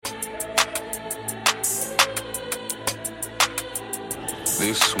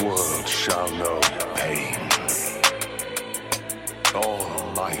This world shall know pain.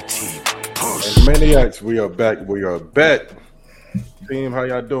 Almighty push. Animeniacs, we are back. We are back. Team, how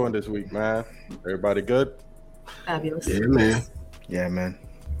y'all doing this week, man? Everybody good? Fabulous. Yeah, man. Yeah, man.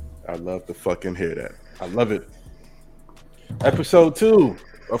 I love to fucking hear that. I love it. Episode 2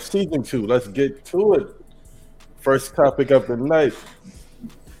 of season 2. Let's get to it. First topic of the night.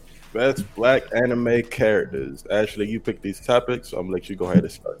 Best black anime characters. Ashley, you picked these topics, so I'm gonna let you go ahead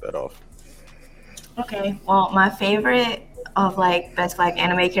and start that off. Okay, well, my favorite of like best black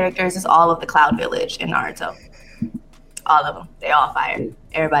anime characters is all of the Cloud Village in Naruto. All of them. They all fire.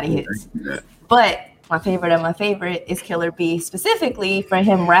 Everybody hits. But my favorite of my favorite is Killer B, specifically for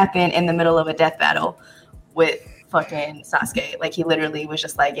him rapping in the middle of a death battle with fucking Sasuke. Like, he literally was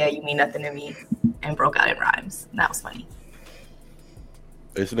just like, yeah, you mean nothing to me, and broke out in rhymes. And that was funny.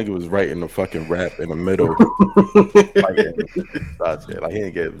 This nigga was writing the fucking rap in the middle. Like, he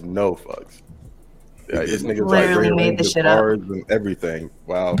didn't give no fucks. Yeah, this nigga was literally like made the shit up and everything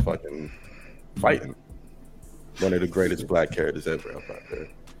while fucking fighting. One of the greatest black characters ever out there.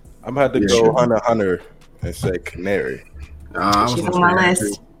 I'm about to go Hunter and say Canary. She's on my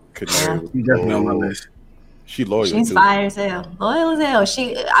list. Canary. She's definitely on my list. She loyal. She's too. fire as hell. Loyal as hell.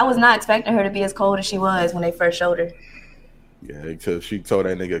 I was not expecting her to be as cold as she was when they first showed her. Yeah, because she told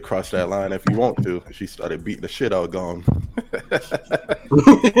that nigga cross that line if you want to. And she started beating the shit out of Gone.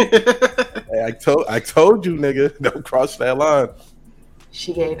 Hey, I told you, nigga, don't cross that line.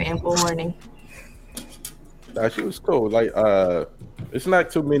 She gave ample warning. Nah, she was cool. Like, it's not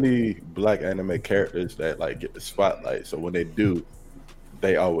too many black anime characters that like get the spotlight. So when they do,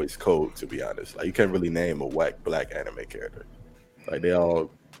 they always cold. To be honest, like you can't really name a whack black anime character. Like they all,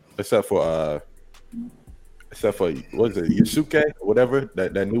 except for what is it, Yusuke or whatever,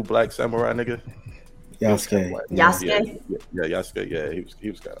 that new black samurai nigga. Yasuke. Yasuke? Yeah, Yasuke. Yeah, he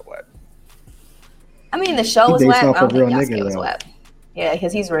was kind of whack. I mean, the show was He whack. based I off don't a real think Yasuke nigga, was though. whack. Yeah,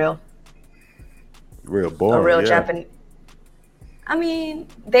 because he's real. Real boring. A real yeah. Japanese. I mean,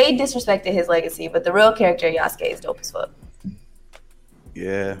 they disrespected his legacy, but the real character Yasuke is dope as fuck.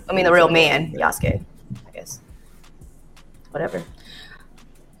 Yeah. I mean, the real man Yasuke, I guess. Whatever.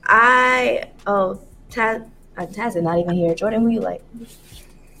 Taz is not even here. Jordan, who you like?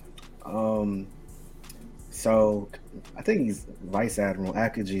 So I think he's Vice Admiral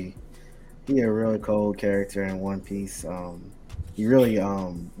Akaji. He a really cold character in One Piece. He really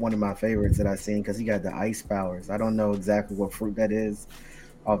one of my favorites that I've seen because he got the ice powers. I don't know exactly what fruit that is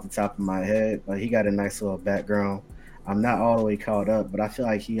off the top of my head, but he got a nice little background. I'm not all the way caught up, but I feel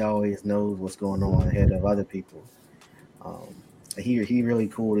like he always knows what's going on ahead of other people. He really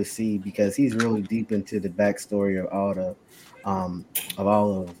cool to see because he's really deep into the backstory of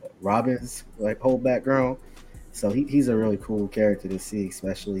all of Robin's like whole background. So he's a really cool character to see,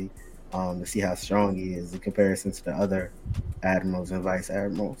 especially to see how strong he is in comparison to the other admirals and vice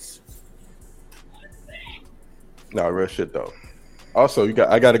admirals. No, real shit though. Also,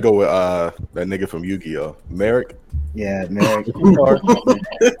 I got to go with that nigga from Yu-Gi-Oh, Merrick. Yeah, Merrick.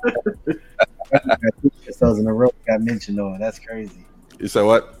 Episodes in a row got mentioned on. That's crazy. You said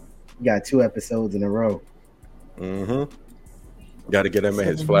what? You got 2 episodes in a row. Mm-hmm. Got to get him in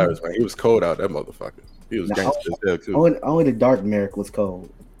his flowers, man. He was cold out, that motherfucker. He was gangster as hell too. Only the dark Merrick was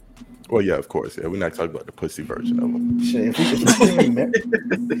cold. Well, yeah, of course. Yeah, we're not talking about the pussy version of him. Shit,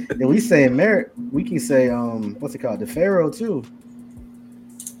 if we say Merrick, we can say what's it called, the Pharaoh too.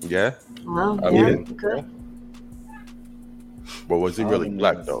 Yeah. Well, I yeah, mean, good. But was he really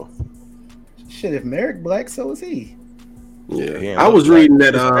black though? Shit, if Merrick black, so is he. Yeah, I was reading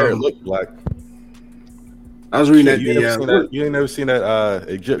that. Look black. I was reading You ain't never seen that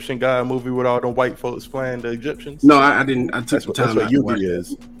Egyptian guy movie with all them white folks playing the Egyptians? No, I didn't. I took some time. That's what Yugi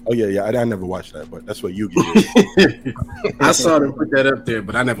is. Oh yeah. I never watched that, but that's what Yugi is. I saw them put that up there,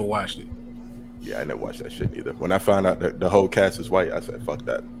 but I never watched it. Yeah, I never watched that shit either. When I found out that the whole cast is white, I said, "Fuck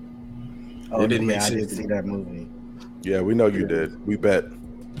that." Oh, It didn't make I sense did to see me. that movie. Yeah, we know you did. We bet.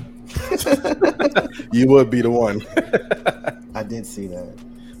 You would be the one. I did see that.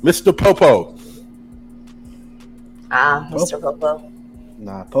 Mr. Popo. Mr. Popo.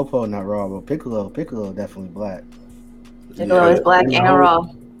 Nah, Popo not raw, but Piccolo definitely black. Piccolo is black and raw.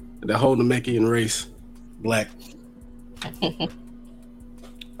 The whole Namekian race, black. I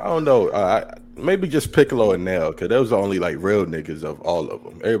don't know. Maybe just Piccolo and Nail, because those are only like real niggas of all of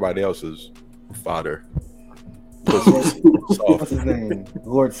them. Everybody else is fodder. What's his name?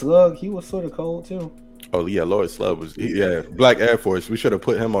 Lord Slug. He was sort of cold too. Oh yeah, Lord Slug was Black Air Force. We should have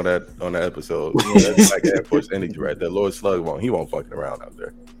put him on that episode. Yeah, that's Black Air Force energy right there. Lord Slug won't fucking around out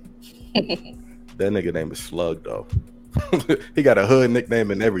there. That nigga name is Slug though. He got a hood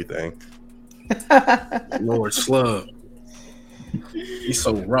nickname and everything. Lord Slug. He's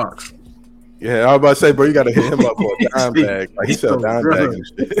so rocks. Yeah, I was about to say, bro, you got to hit him up for a dime bag. Like he sell dime bags and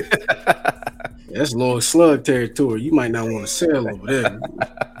shit. That's Lord Slug territory. You might not want to sell over there.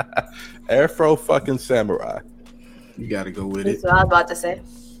 Afro fucking samurai. You got to go with That's it. what I was about to say.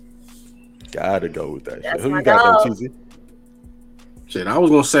 Gotta go with that That's shit. Who my you got dog. there, Cheesy? Shit, I was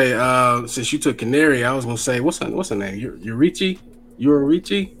gonna say, since you took Canary, I was gonna say, what's her name? Yurichi?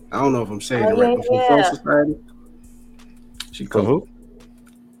 I don't know if I'm saying it right. But from Soul Society. She From cool. who?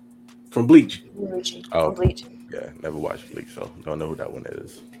 From Bleach. Ruchi. Oh. Bleach. Yeah, never watched Bleach, so don't know who that one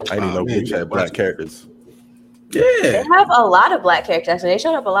is. I didn't even know man, Bleach you had gotta black watch it. characters. Yeah. They have a lot of black characters. Actually, they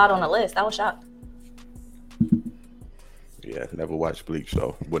showed up a lot on the list. I was shocked. Yeah, never watched Bleach,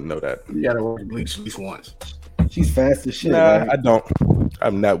 so wouldn't know that. You gotta watch Bleach at least once. She's fast as shit. Nah, right? I don't.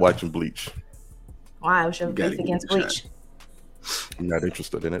 I'm not watching Bleach. Why? What's your You gotta beef give against it a Bleach? I'm not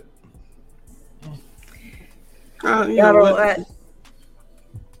interested in it. You Y'all know ever, what?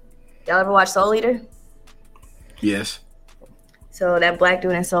 y'all ever watch Soul Eater? Yes. So that black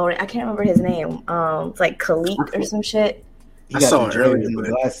dude in Soul, I can't remember his name. It's like Khalik or some shit. He I got saw the it dreads earlier, and the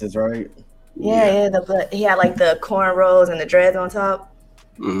but- glasses, right? Yeah. He had like the cornrows and the dreads on top.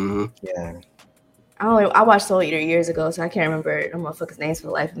 Mm-hmm. Yeah. I watched Soul Eater years ago, so I can't remember the motherfucker's names for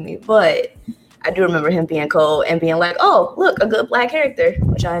the life of me. But I do remember him being cold and being like, "Oh, look, a good black character,"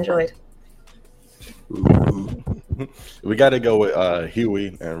 which I enjoyed. We got to go with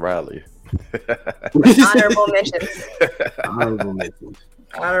Huey and Riley. Honorable mentions. Honorable mentions.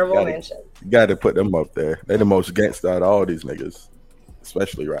 Honorable Got it. mentions. You got to put them up there. They're the most gangsta out of all these niggas,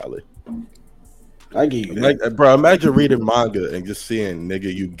 especially Riley. I give you that. Like, bro, imagine reading manga and just seeing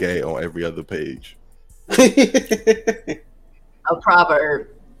 "nigga, you gay" on every other page. A proverb.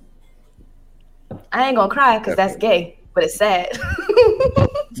 I ain't gonna cry because that's gay, but it's sad.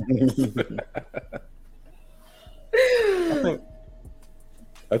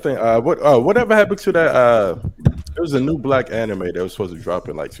 I think whatever happened to that? There was a new black anime that was supposed to drop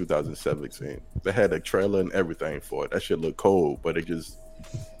in like 2017. They had a trailer and everything for it. That shit looked cold, but they just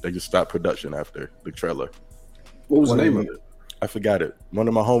stopped production after the trailer. What was the name of it? I forgot it. One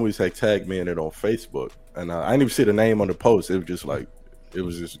of my homies had tagged me in it on Facebook, and I didn't even see the name on the post. It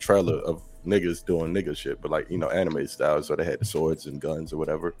was just a trailer of niggas doing nigga shit, but like, you know, anime style. So they had the swords and guns or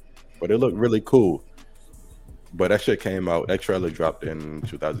whatever, but it looked really cool. But that shit came out. That trailer dropped in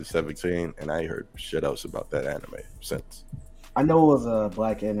 2017, and I ain't heard shit else about that anime since. I know it was a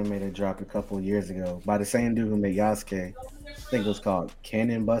black anime that dropped a couple of years ago by the same dude who made Yasuke. I think it was called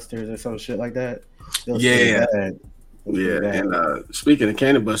Cannon Busters or some shit like that. It was pretty Yeah. bad. It was Yeah, pretty bad. and speaking of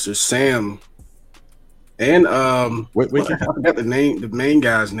Cannon Busters, Sam and Wait, I forgot the main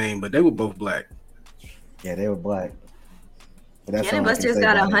guy's name, but they were both black. Yeah, they were black. But that's Cannon all I can Busters say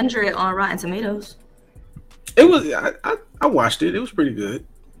got about it. 100 on Rotten Tomatoes. It was I watched it. It was pretty good.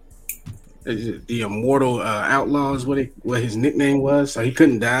 The Immortal Outlaw is what his nickname was. So he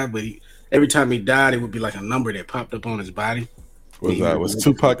couldn't die, but every time he died, it would be like a number that popped up on his body. Was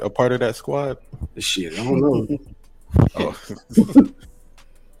Tupac a part of that squad? Shit, I don't know. Oh.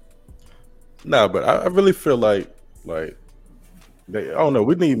 Nah, but I really feel like I don't know.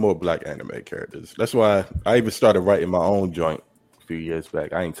 We need more black anime characters. That's why I even started writing my own joint a few years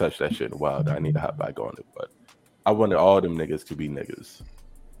back. I ain't touched that shit in a while. I need to hop back on it, but I wanted all them niggas to be niggas.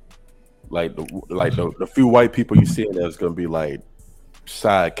 Like the few white people you see in there is gonna be like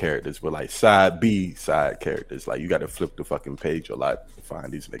side characters, but like side B side characters. Like you got to flip the fucking page a lot to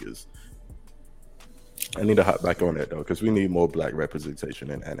find these niggas. I need to hop back on that though, because we need more black representation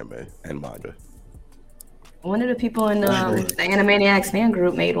in anime and manga. One of the people in the Animaniacs fan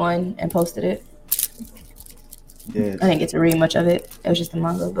group made one and posted it. Yeah. I didn't get to read much of it. It was just a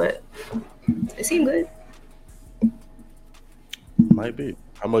manga, but it seemed good. Might be.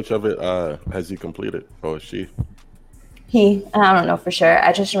 How much of it has he completed, or is she? I don't know for sure.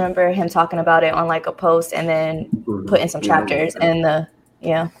 I just remember him talking about it on like a post and then putting some chapters in the,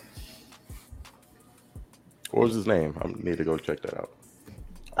 yeah. What was his name? I need to go check that out.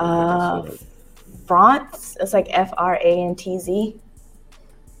 Frantz. It's like Frantz. I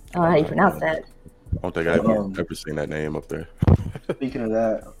don't know how you pronounce that. I don't think I've ever seen that name up there. Speaking of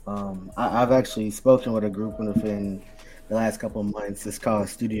that, I've actually spoken with a group within the last couple of months. It's called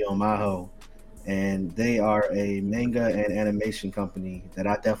Studio Maho, and they are a manga and animation company that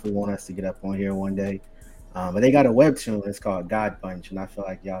I definitely want us to get up on here one day. But they got a webtoon. It's called God Punch, and I feel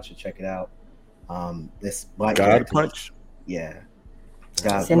like y'all should check it out. This black God character- Punch? Yeah.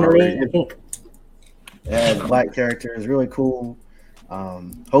 God Simile, Punch. I think. Yeah, the black character is really cool.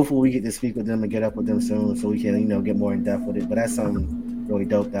 Hopefully we get to speak with them and get up with them soon so we can, get more in depth with it. But that's something really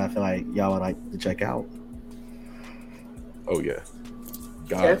dope that I feel like y'all would like to check out. Oh yeah,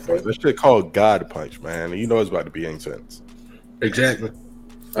 God Punch. This shit called God Punch, man. You know it's about to be intense. Exactly.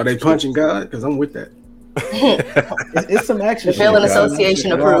 Are they punching God? Because I'm with that. It's some action. The Villain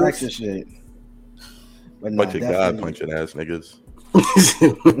Association approves. Action shit. But Bunch of God punching ass niggas.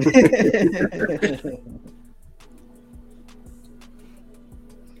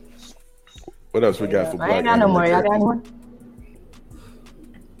 What else we got for Black? I ain't got no more. Y'all got anyone?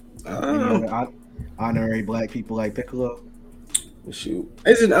 Honorary black people like Piccolo. Shoot,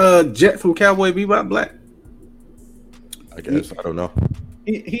 isn't Jet from Cowboy Bebop black? I guess I don't know.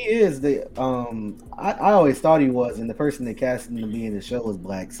 He is the I always thought he was, and the person that cast him to be in the show was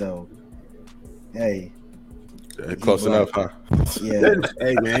black. So, hey, close enough, huh? Yeah.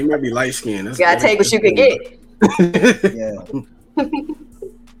 Hey man, he might be light skinned. You gotta take what you can get. Yeah.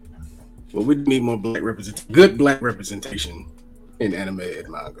 Well, we need more good black representation in anime and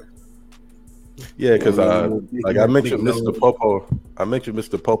manga. Yeah, because I mentioned Mr. Popo. I mentioned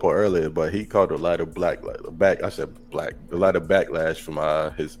Mr. Popo earlier, but he called a lot of a lot of backlash from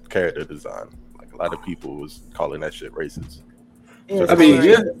his character design. Like a lot of people was calling that shit racist. Yeah,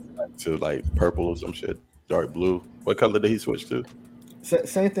 to like purple or some shit, dark blue. What color did he switch to?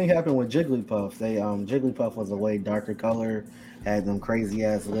 Same thing happened with Jigglypuff. Jigglypuff was a way darker color, had them crazy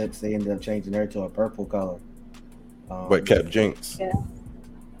ass lips. They ended up changing her to a purple color. But kept Jinx. Yeah.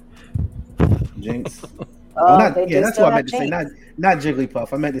 Jinx. That's what I meant to say. Not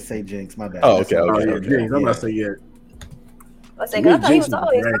Jigglypuff. I meant to say Jinx. My bad. Oh, okay. Jinx. I'm about to say yeah. I thought he was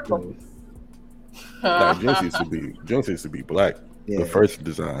always purple. Nah, Jinx used to be black. Yeah. The first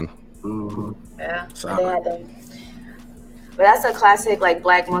design. Mm-hmm. Yeah. They had them. But that's a classic like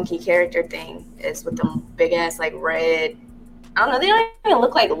black monkey character thing. Is with them big ass like red. I don't know. They don't even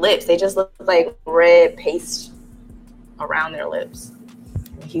look like lips. They just look like red paste around their lips.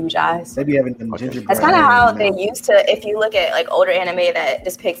 Huge eyes. They be having them gingerbread. That's kind of how they used to. If you look at like older anime that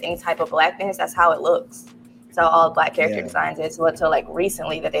depicts any type of blackness, that's how it looks. So all black character designs is until like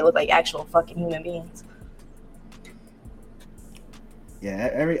recently that they look like actual fucking human beings. Yeah,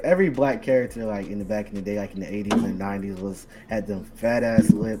 every black character like in the day, like in the 80s and 90s, had them fat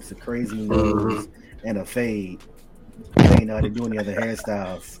ass lips, a crazy nose, and a fade. They didn't know how to do any other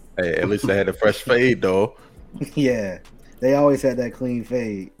hairstyles. Hey, at least they had a fresh fade though. Yeah, they always had that clean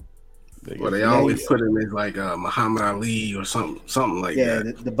fade. Well, they always put him as like Muhammad Ali or something like that.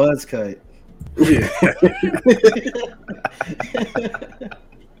 Yeah, the buzz cut. Yeah.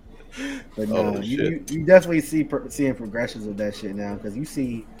 But no, you definitely seeing progressions of that shit now, because you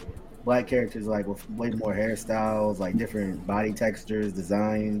see black characters like with way more hairstyles, like different body textures,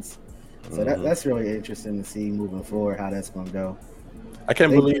 designs. So that's really interesting to see moving forward how that's gonna go. I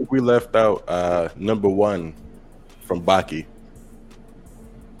can't believe we left out number 1 from Baki.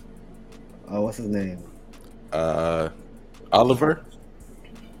 Oh, what's his name? Oliver.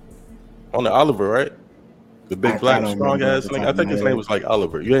 On the Oliver, right? The big black strong ass nigga. I think his name was like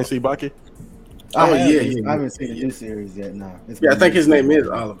Oliver. You ain't see Baki? Oh yeah. I haven't seen the new series yet. No. Yeah, I think his name is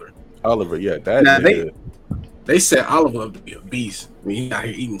Oliver. Oliver, yeah. That they set Oliver up to be a beast. I mean, he out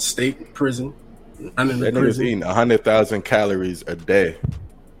here eating steak in prison. That nigga's eating 100,000 calories a day.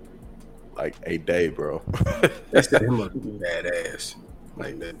 Like a day, bro. That's that him up badass.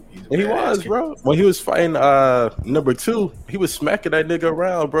 Like that. He was, bro. When he was fighting number 2, he was smacking that nigga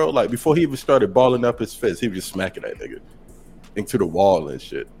around, bro. Like before he even started balling up his fist, he was just smacking that nigga into the wall and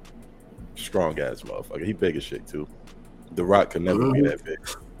shit. Strong ass motherfucker. He big as shit too. The Rock could never be that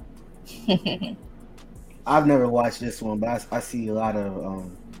big. I've never watched this one, but I see a lot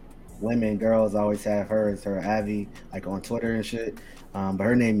of women, girls always have her as her Abby, like on Twitter and shit. But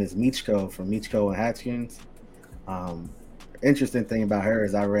her name is Michiko from Michiko and Hatchkins. Interesting thing about her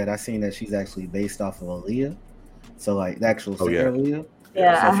is I seen that she's actually based off of Aaliyah. So like the actual singer Aaliyah.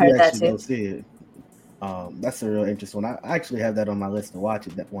 Yeah, so I heard that too. Go see it. That's a real interesting one. I actually have that on my list to watch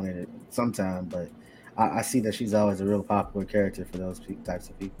it. That wanted it sometime, but I see that she's always a real popular character for those types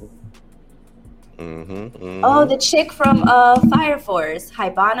of people. Oh, the chick from Fire Force,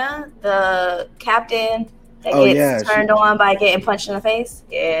 Hibana, the captain that gets turned on by getting punched in the face.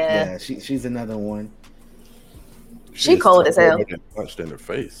 Yeah, she's another one. She cold as hell. Punched in her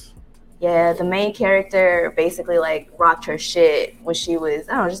face. Yeah, the main character basically like rocked her shit when she was,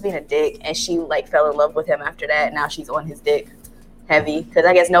 I don't know, just being a dick, and she like fell in love with him after that. Now she's on his dick heavy because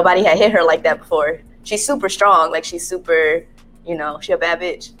I guess nobody had hit her like that before. She's super strong, like she's super, she a bad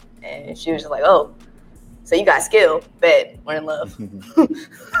bitch, and she was just like, oh, so you got skill, bet we're in love.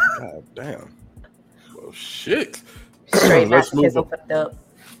 God damn. Well, shit. Straight let's move masochism on. for the dub.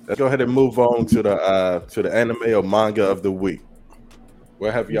 Let's go ahead and move on to the anime or manga of the week.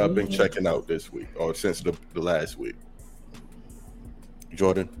 What have y'all been checking out this week or since the last week?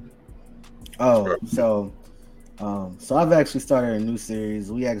 Jordan? Oh, so I've actually started a new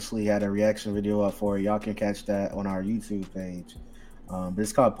series. We actually had a reaction video up for it. Y'all can catch that on our YouTube page. But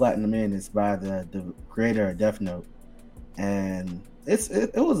it's called Platinum In. It's by the creator of Death Note, and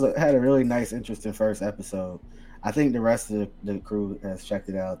it had a really nice, interesting first episode. I think the rest of the crew has checked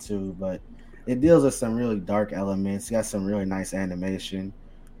it out too, but it deals with some really dark elements. It got some really nice animation,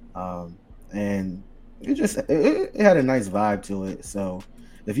 and it had a nice vibe to it. So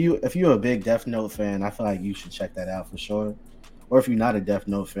if you're a big Death Note fan, I feel like you should check that out for sure. Or if you're not a Death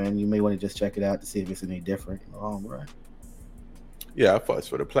Note fan, you may want to just check it out to see if it's any different in the long run. Yeah, I fucks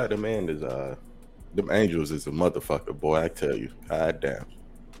for the Platinum Man is them angels is a motherfucker, boy. I tell you, god damn.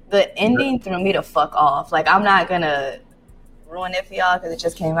 The ending threw me the fuck off. Like, I'm not gonna ruin it for y'all because it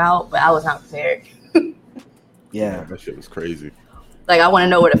just came out, but I was not prepared. Yeah, that shit was crazy. Like, I want to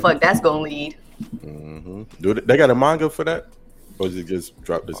know where the fuck that's gonna lead. Mm-hmm. They got a manga for that, or is it just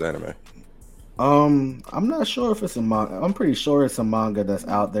dropped this anime? I'm not sure if it's a manga. I'm pretty sure it's a manga that's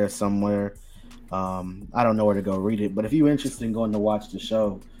out there somewhere. I don't know where to go read it, but if you're interested in going to watch the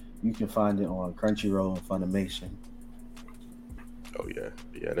show, you can find it on Crunchyroll and Funimation. Oh yeah,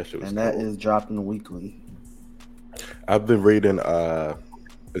 that shit was. And that is dropping weekly. I've been reading.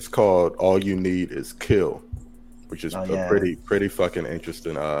 It's called All You Need Is Kill, which is a pretty fucking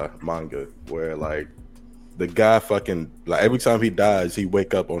interesting manga where like the guy fucking like every time he dies, he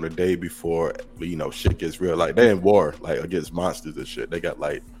wake up on the day before shit gets real. Like they're in war like against monsters and shit. They got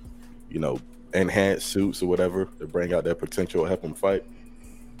like enhanced suits or whatever to bring out their potential, help them fight.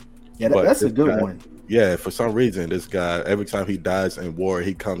 Yeah, that's a good one. Yeah, for some reason, this guy, every time he dies in war,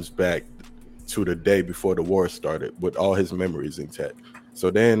 he comes back to the day before the war started with all his memories intact.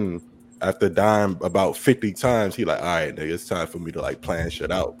 So then, after dying about 50 times, he like, all right, nigga, it's time for me to like plan shit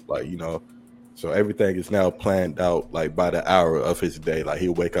out. Like, so everything is now planned out like by the hour of his day. Like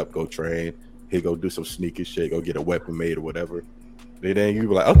he'll wake up, go train, he'll go do some sneaky shit, go get a weapon made or whatever. Then you be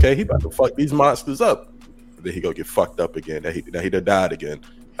like, okay, he about to fuck these monsters up. Then he go get fucked up again. That he done died again.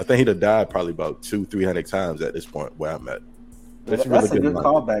 I think he done died probably about 200-300 times at this point where I'm at. That's a good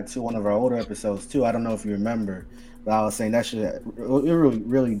callback to one of our older episodes too. I don't know if you remember, but I was saying that it really,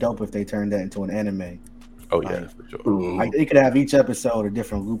 really dope if they turned that into an anime. Oh yeah, for sure. Like they could have each episode a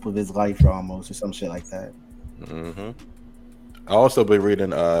different loop of his life almost, or some shit like that. Mm-hmm. I also been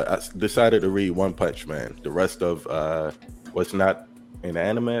reading. I decided to read One Punch Man. The rest of what's not in the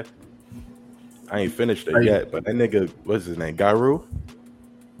anime, I ain't finished it yet. But that nigga, what's his name, Garu?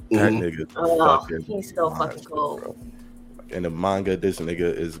 That nigga, he's so fucking cool. Bro. In the manga, this nigga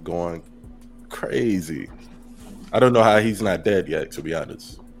is going crazy. I don't know how he's not dead yet, to be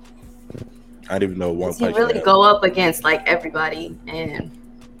honest. I don't even know One Punch Man. He really go up against like everybody and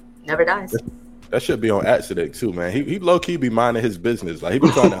never dies. That should be on accident too, man. He low key be minding his business. Like he be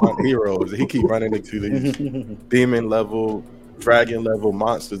trying to hunt heroes, and he keep running into these demon level, dragon level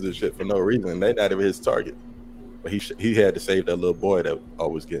monsters and shit for no reason. They not even his target. But he had to save that little boy that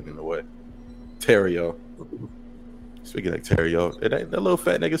always getting in the way. Terrio. Speaking of Terrio, that little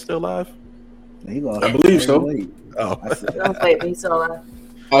fat nigga still alive? He lost. I believe so. Weight. Oh, don't play, but he's still alive.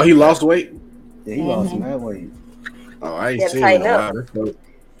 Oh, he lost weight. Yeah, he lost some weight. Oh, I ain't seen it.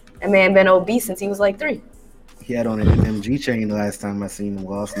 That man been obese since he was like 3. He had on an MG chain the last time I seen him.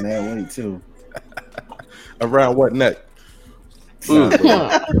 Lost some weight too. Around what neck? On a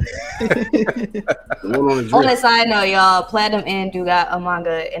side note, y'all, Platinum End do got a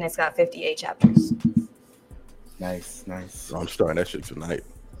manga and it's got 58 chapters. Nice. I'm starting that shit tonight.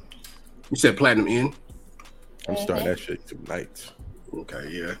 You said Platinum End? I'm starting that shit tonight. Okay,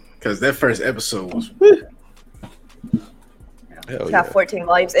 yeah. Because that first episode was... It's got 14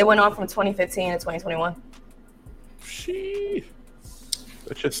 volumes. It went on from 2015 to 2021. Shit.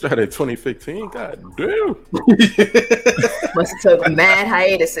 That shit started in 2015. God damn. Must have took mad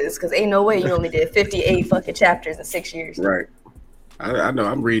hiatuses because ain't no way you only did 58 fucking chapters in 6 years. Right. I know.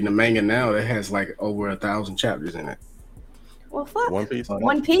 I'm reading a manga now that has like over 1,000 chapters in it. Well, fuck. One Piece?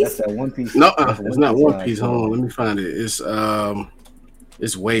 One Piece? That's that One Piece. No, it's not One Piece. Hold on. Let me find it.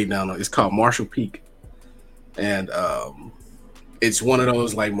 It's way down there. It's called Marshall Peak. And it's one of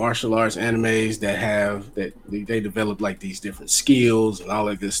those like martial arts animes that they develop like these different skills and all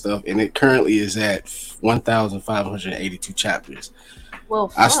that good stuff. And it currently is at 1,582 chapters.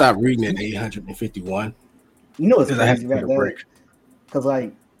 Well, I stopped reading at 851. You know what's because I had to crazy take about a break. that? Because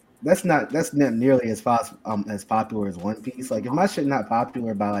like that's not nearly as popular as One Piece. Like if my shit not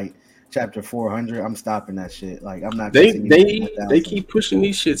popular by like chapter 400, I'm stopping that shit. Like I'm not. They continuing to they 1000. they keep pushing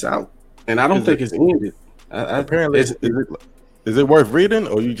these shits out, and I don't think it's ended. Apparently, it's, is it worth reading,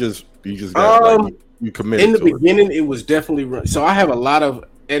 or you just got like you committed in the to beginning, it was definitely so. I have a lot of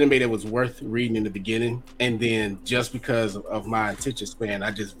anime that was worth reading in the beginning, and then just because of my attention span,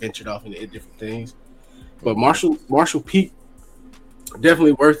 I just ventured off into different things. But Marshall Peak,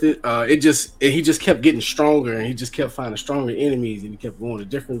 definitely worth it. He just kept getting stronger, and he just kept finding stronger enemies, and he kept going to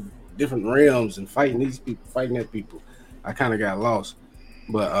different realms and fighting these people, fighting that people. I kind of got lost,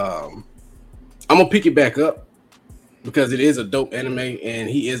 but I'm gonna pick it back up because it is a dope anime, and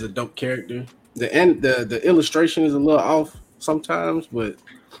he is a dope character. The illustration is a little off sometimes, but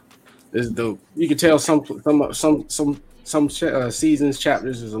it's dope. You can tell some seasons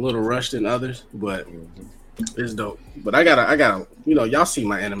chapters is a little rushed than others, but it's dope. But I gotta y'all see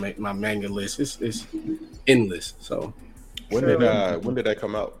my manga list. It's endless. So when did that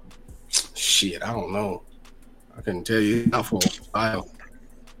come out? Shit, I don't know. I couldn't tell you. Not for a while.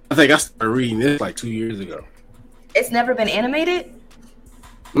 I think I started reading this like 2 years ago. It's never been animated?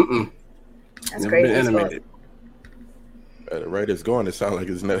 That's Never crazy. been animated. At the rate it's going, it sounds like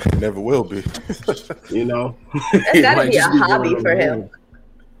it's never will be. That's gotta be a hobby for him.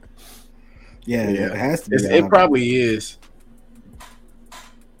 Yeah, it has to be. It probably is.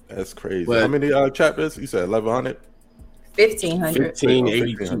 That's crazy. But how many chapters? You said 1100? 1500.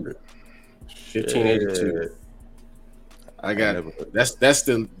 1582. 1582. I got that's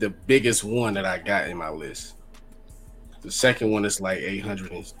the biggest one that I got in my list. The second one is like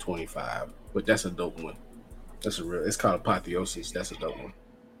 825, but that's a dope one. It's called Apotheosis. That's a dope one.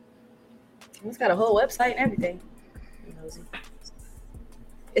 It's got a whole website and everything.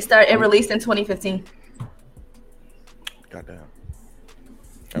 It released in 2015. Goddamn.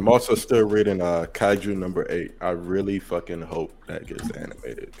 I'm also still reading Kaiju number 8. I really fucking hope that gets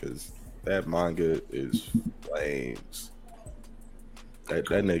animated because that manga is flames. That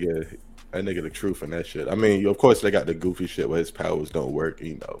nigga the truth in that shit. I mean, of course they got the goofy shit where his powers don't work,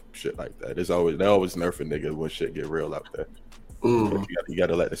 shit like that. They always nerfing niggas when shit get real out there. You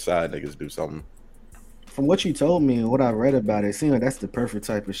gotta let the side niggas do something. From what you told me and what I read about it seems like that's the perfect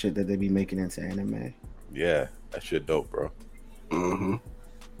type of shit that they be making into anime. Yeah, that shit dope, bro. Mm-hmm.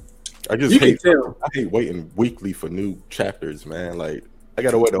 I hate waiting weekly for new chapters, man. Like I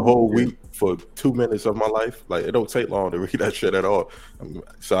gotta wait a whole week for 2 minutes of my life. Like it don't take long to read that shit at all.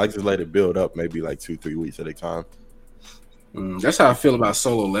 So I just let it build up, maybe like 2-3 weeks at a time. That's how I feel about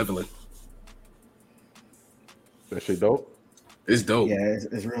Solo Leveling. That shit dope. It's dope. Yeah,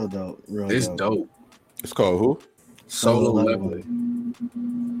 it's real dope. It's dope. It's called who? Solo Leveling.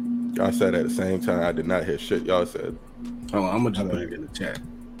 Y'all said at the same time. I did not hear shit y'all said. Oh, I'm gonna just put it in the chat.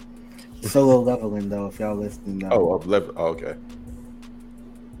 Solo Leveling, though, if y'all listening. Okay.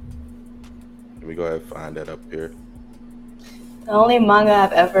 Let me go ahead and find that up here. The only manga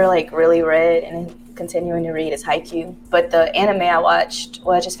I've ever really read and continuing to read is Haikyuu. But the anime I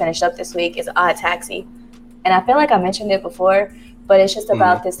just finished up this week is Odd Taxi. And I feel like I mentioned it before, but it's just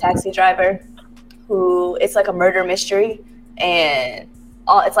about this taxi driver who it's like a murder mystery, and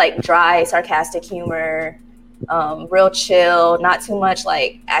it's like dry, sarcastic humor, real chill, not too much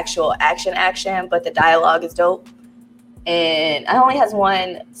like actual action, but the dialogue is dope. And it only has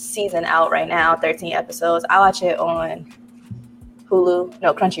one season out right now, 13 episodes. I watch it on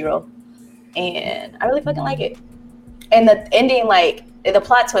Crunchyroll, and I really fucking like it. And the ending, the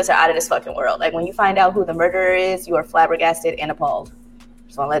plot twists are out of this fucking world. Like when you find out who the murderer is, you are flabbergasted and appalled.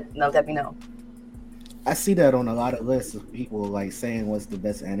 Just want to let me know. I see that on a lot of lists of people saying what's the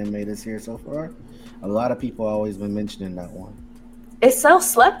best anime this year so far. A lot of people always been mentioning that one. It's so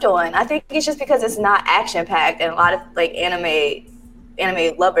slept on. I think it's just because it's not action packed, and a lot of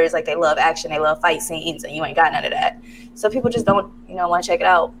anime lovers they love action, they love fight scenes, and you ain't got none of that. So people just don't want to check it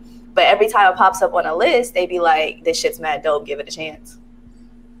out. But every time it pops up on a list, they be like, "This shit's mad dope. Give it a chance."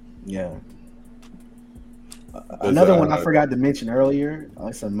 Yeah. Another one I forgot to mention earlier.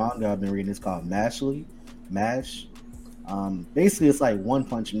 It's a manga I've been reading. It's called MASH. Basically, it's like One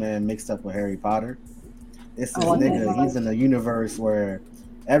Punch Man mixed up with Harry Potter. It's this nigga. He's in a universe where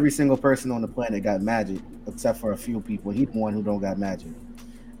every single person on the planet got magic, except for a few people. He's the one who don't got magic.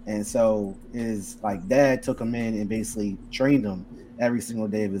 And so his dad took him in and basically trained him every single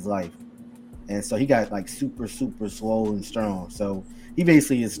day of his life. And so he got super, super swole and strong. So he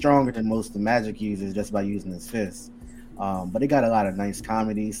basically is stronger than most of the magic users just by using his fists. But it got a lot of nice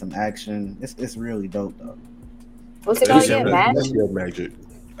comedy, some action. It's really dope though. What's it called again? That's your magic.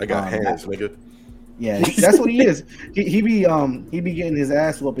 I got hands, nigga. Yeah, that's what he is. He be getting his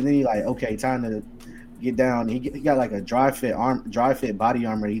ass whooped, and then he okay, time to get down. He got like a dry fit body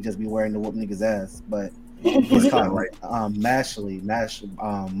armor. He just be wearing to whoop niggas ass. But it's called like muscles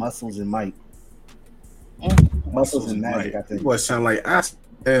and might. Muscles and magic. I think. What sound like Asta?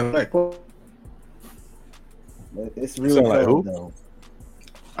 Like it's really like cool, who? though.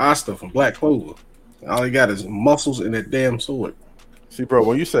 Asta from Black Clover. All he got is muscles and that damn sword. See, bro,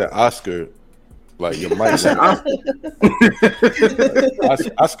 when you said Oscar, like your mic said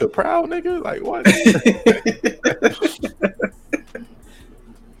Oscar Proud, nigga. Like what?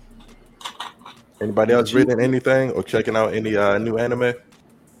 Anybody else reading anything or checking out any new anime? Is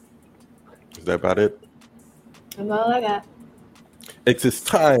that about it? That's all I got. It's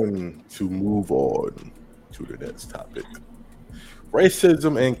time to move on to the next topic.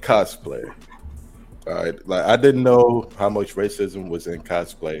 Racism and cosplay. All right, like I didn't know how much racism was in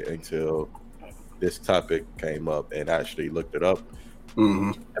cosplay until this topic came up and actually looked it up.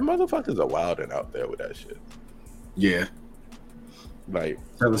 Mm-hmm. And motherfuckers are wilding out there with that shit. Yeah. Like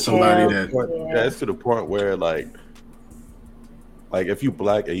Telling somebody that yeah, it's to the point where like if you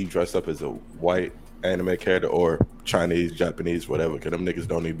black and you dress up as a white anime character or Chinese, Japanese, whatever, because them niggas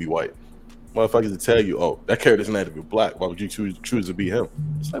don't even be white. Motherfuckers will tell you, oh, that character's not even black. Why would you choose to be him?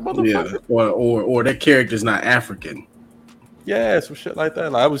 It's like, motherfucker. Yeah, or that character's not African. Yeah, some shit like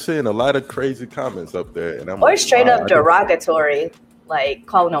that. Like, I was seeing a lot of crazy comments up there, and I'm Or like, straight wow, up derogatory, like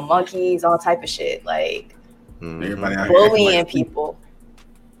calling them monkeys, all type of shit, like Everybody out here bullying like people.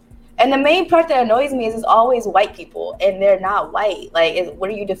 And the main part that annoys me is it's always white people, and they're not white. Like, what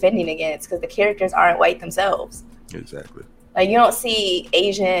are you defending against? Because the characters aren't white themselves. Exactly. Like, you don't see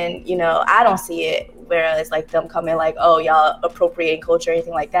Asian, I don't see it where it's like them coming like, oh, y'all appropriating culture or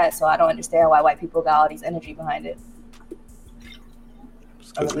anything like that. So I don't understand why white people got all these energy behind it.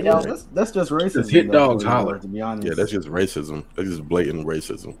 We don't. That's just racism. Just hit dogs holler. To be honest. Yeah, that's just racism. That's just blatant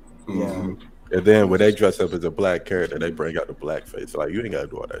racism. Yeah. And then when they dress up as a black character, they bring out the black face. Like, you ain't gotta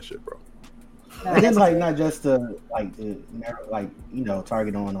do all that shit, bro. And it's like not just to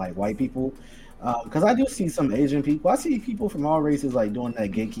target on like white people, because I do see some Asian people. I see people from all races like doing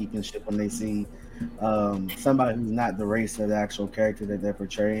that gatekeeping shit when they see somebody who's not the race or the actual character that they're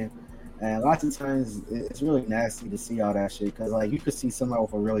portraying. And lots of times it's really nasty to see all that shit because like you could see somebody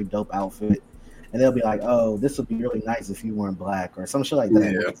with a really dope outfit, and they'll be like, "Oh, this would be really nice if you weren't black" or some shit like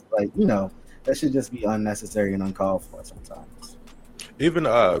that. Yeah. It's like that should just be unnecessary and uncalled for sometimes. Even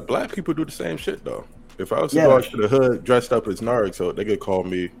black people do the same shit though. If I was to go out to the hood dressed up as Naruto, they could call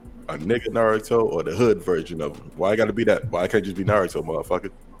me a nigga Naruto or the hood version of him. Why I gotta be that? Why I can't just be Naruto, motherfucker?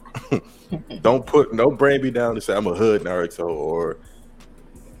 Don't bring me down to say I'm a hood Naruto or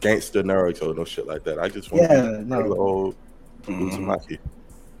gangster Naruto, no shit like that. I just want to be regular old Uzumaki.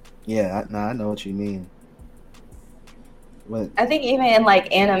 Yeah, I know what you mean. But I think even in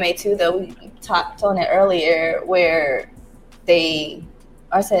like anime too, though, we talked on it earlier where I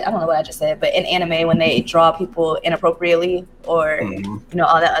don't know what I just said, but in anime when they draw people inappropriately or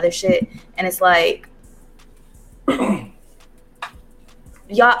all that other shit, and it's like y'all,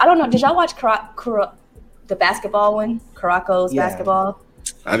 I don't know, did y'all watch the basketball one, Karako's basketball?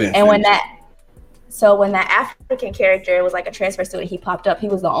 I didn't. And when that African character was like a transfer student, he popped up. He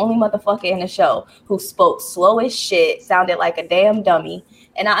was the only motherfucker in the show who spoke slow as shit, sounded like a damn dummy.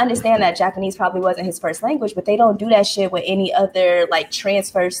 And I understand that Japanese probably wasn't his first language, but they don't do that shit with any other like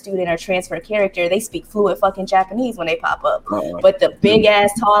transfer student or transfer character. They speak fluent fucking Japanese when they pop up. But the big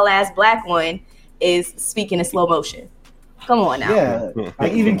ass, tall ass black one is speaking in slow motion. Come on now. Yeah,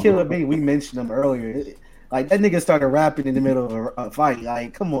 like even Killer B, we mentioned him earlier. Like that nigga started rapping in the middle of a fight.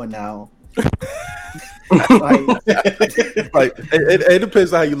 Like, come on now. It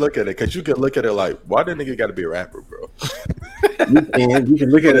depends on how you look at it, because you can look at it like, why the nigga got to be a rapper, bro? You can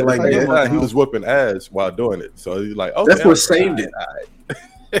look at it like that. He was whooping ass while doing it, so he's like, oh, that's what saved it.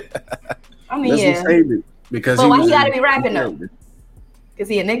 I mean, that's what saved it because. But why he got to be rapping though? Because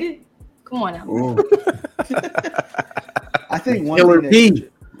he a nigga? Come on now. I think one Killer P.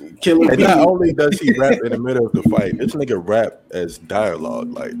 And not only does he rap in the middle of the fight, this nigga rap as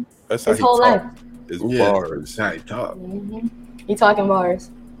dialogue. Like that's how his whole life. His bars. That's how he talk. He talking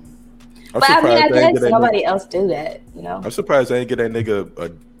bars. But I mean, I guess nobody else do that, I'm surprised they didn't get that nigga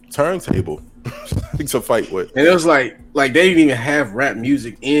a turntable to fight with. And it was like they didn't even have rap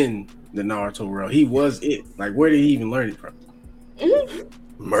music in the Naruto world. He was it. Like, where did he even learn it from?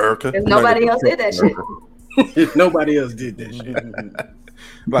 America. Nobody else did that shit. Nobody else did that shit.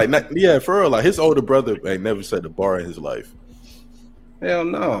 For real. Like his older brother ain't never said a bar in his life. Hell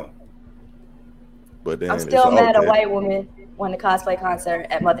no. But then I'm still mad a white woman won the cosplay concert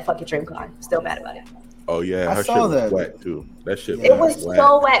at motherfucking DreamCon. Still mad about it. Oh yeah, I her saw shit that. was whack too. That shit. It was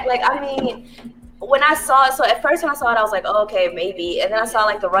so whack. Like, I mean, when I saw it, so at first when I saw it, I was like, oh, okay, maybe. And then I saw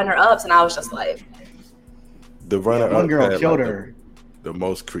like the runner-ups, and I was just like, The runner-up one girl had, killed like, her. the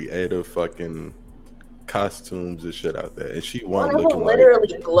most creative fucking costumes and shit out there, and she one won of looking them like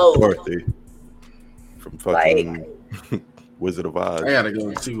literally glowed. Dorothy from fucking Wizard of Oz. I gotta go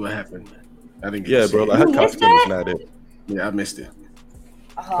and see what happened. I didn't get Yeah, to see bro, it. like her You missed costume was that? not it. Yeah, I missed it.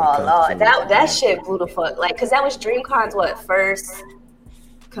 Oh Lord, that shit blew the fuck. Like, cause that was DreamCon's first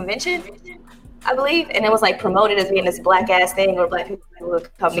convention, I believe, and it was like promoted as being this black ass thing where black people would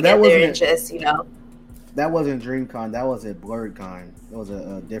come together and just, That wasn't DreamCon. That was at BlurredCon. It was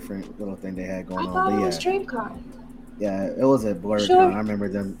a different little thing they had going I on. thought But it was DreamCon. yeah, it was at BlurredCon. Sure. I remember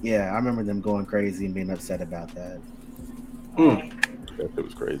them. Yeah, I remember them going crazy and being upset about that. That shit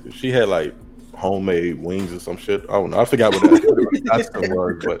was crazy. She had like homemade wings or some shit. I don't know. I forgot what that costume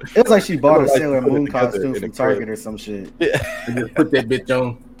was, but It was like she bought a like Sailor put it Moon together costume in from a Target crib. or some shit. And just put that bitch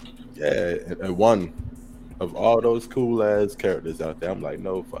on. Yeah, and one of all those cool ass characters out there, I'm like,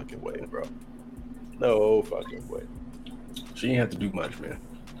 no fucking way, bro. No fucking way. She didn't have to do much, man.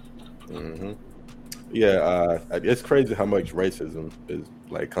 Mm-hmm. Yeah, it's crazy how much racism is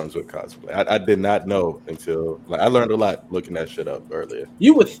like comes with cosplay. I did not know until I learned a lot looking that shit up earlier.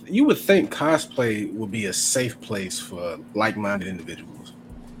 You would think cosplay would be a safe place for like-minded individuals.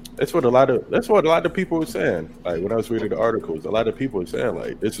 That's what a lot of people were saying. Like when I was reading the articles, a lot of people were saying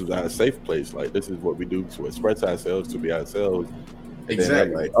like this is our safe place. Like this is what we do to express ourselves, to be ourselves. And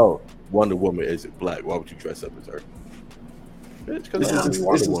Exactly. then like, oh, Wonder Woman isn't black. Why would you dress up as her? Bitch, because This it's is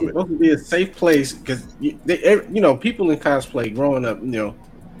Wonder Woman. supposed to be a safe place because people in cosplay growing up,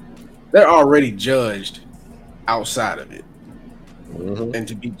 they're already judged outside of it, and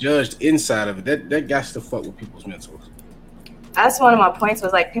to be judged inside of it, that got to fuck with people's mentals. That's one of my points.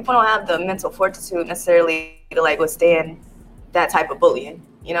 Was like people don't have the mental fortitude necessarily to like withstand that type of bullying.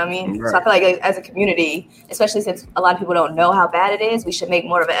 You know what I mean? Right. So I feel like as a community, especially since a lot of people don't know how bad it is, we should make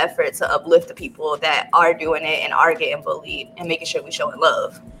more of an effort to uplift the people that are doing it and are getting bullied and making sure we showing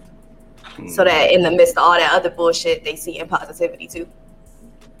love. So that in the midst of all that other bullshit, they see in positivity too.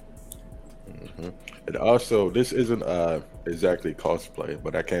 Mm-hmm. And also, this isn't exactly cosplay,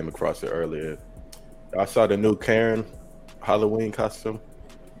 but I came across it earlier. I saw the new Karen Halloween costume.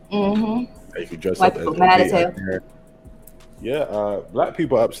 Mm-hmm. You could dress White up as people mad as hell. Karen. Yeah, black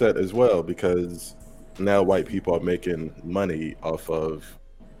people are upset as well because now white people are making money off of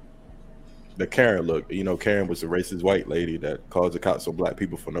the Karen look. You know, Karen was a racist white lady that caused the cops on black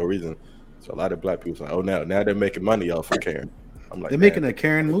people for no reason. So a lot of black people say, "Oh, now they're making money off of Karen." I'm like, they're making a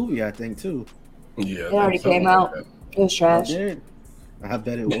Karen movie, I think, too. Yeah, It already came out. It was trash. I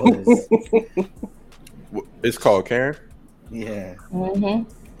bet it was. It's called Karen. Yeah. Mm-hmm.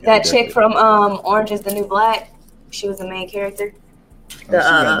 That chick from Orange is the New Black. She was the main character.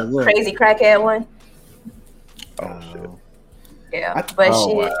 The crazy crackhead one. Oh shit. Yeah, but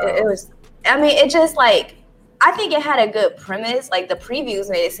it was. I mean, it just like I think it had a good premise. Like the previews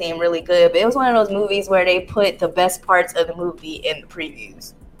made it seem really good, but it was one of those movies where they put the best parts of the movie in the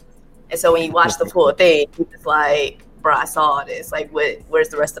previews, and so when you watch the full thing, it's like, bro, I saw this. Like, where's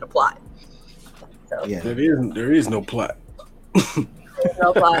the rest of the plot? So Yeah. There is no plot. there's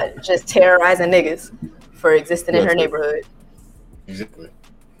no plot, just terrorizing niggas for existing in her neighborhood. Exactly.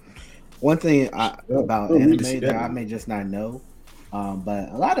 One thing about anime that I may just not know, but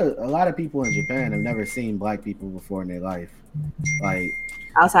a lot of people in Japan have never seen black people before in their life. Like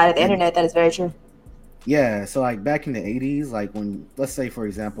Outside of the internet, that is very true. yeah, so like back in the 80s, like when, let's say for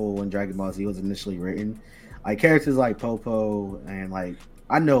example, when Dragon Ball Z was initially written, like characters like Popo and like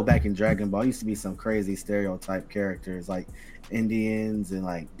I know back in Dragon Ball used to be some crazy stereotype characters like Indians and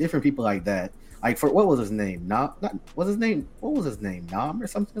like different people like that. Like for what was his name? What was his name? Nam or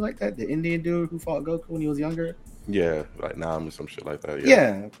something like that? The Indian dude who fought Goku when he was younger? Yeah, like Nam or some shit like that.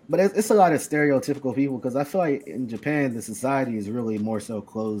 Yeah, but it's a lot of stereotypical people because I feel like in Japan the society is really more so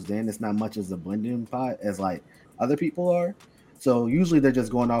closed in. It's not much as a blending pot as like other people are. So usually they're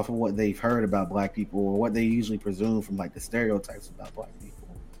just going off of what they've heard about black people or what they usually presume from like the stereotypes about black people.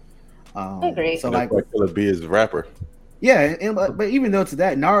 I agree. So like Killer B is a rapper. Yeah, but even though to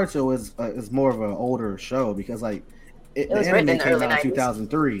that, Naruto is more of an older show because like the anime came out in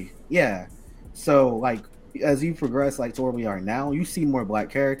 2003. Yeah, so like as you progress like to where we are now, you see more black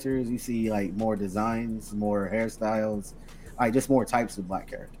characters, you see like more designs, more hairstyles, like just more types of black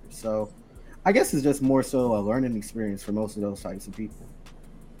characters. So I guess it's just more so a learning experience for most of those types of people.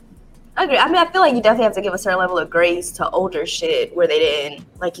 I agree. I mean, I feel like you definitely have to give a certain level of grace to older shit where they didn't,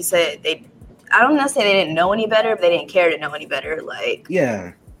 like you said, I don't know, say they didn't know any better, but they didn't care to know any better. Like,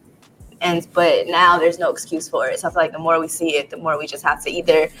 yeah, But now there's no excuse for it. So I feel like the more we see it, the more we just have to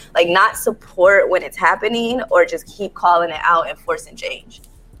either like not support when it's happening or just keep calling it out and forcing change.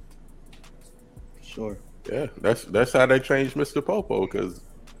 Sure. Yeah, that's how they changed Mr. Popo, because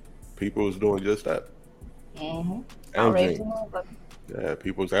people was doing just that. Outraged. Yeah,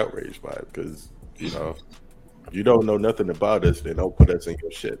 people's outraged by it because you don't know nothing about us, then don't put us in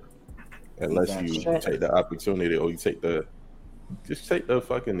your shit unless you take the opportunity or you take the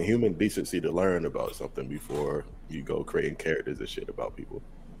fucking human decency to learn about something before you go creating characters and shit about people.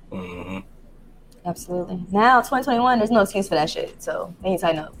 Absolutely. Now 2021, there's no excuse for that shit. So they need to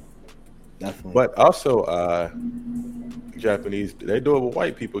tighten up. Definitely. But also, Japanese, they do it with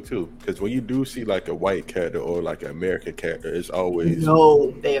white people too. Because when you do see like a white character or like an American character, it's always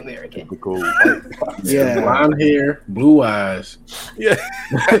they American. typical white. Yeah. Blonde hair, blue eyes. Yeah.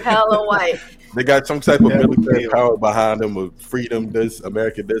 Hella white. They got some type of military power behind them, of freedom. This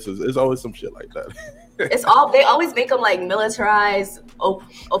American, this is. It's always some shit like that. They always make them like militarized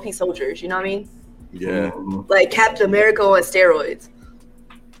OP soldiers. You know what I mean? Yeah. Like Captain America on steroids.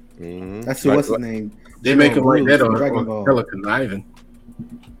 That's what's his name. They make him like that on Dragon Ball. hella conniving.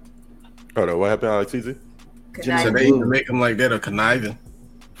 Hold on, what happened, Alex? Easy? So they even make him like that or conniving.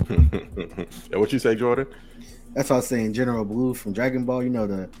 And what you say, Jordan? That's what I was saying. General Blue from Dragon Ball. You know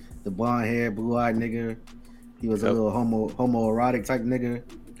the blonde hair, blue eyed nigga. He was a little homoerotic type nigga.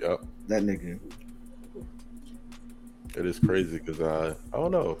 Yep. That nigga. It is crazy because I don't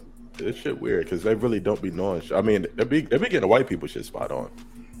know. This shit weird because they really don't be knowing. I mean, they be getting the white people shit spot on.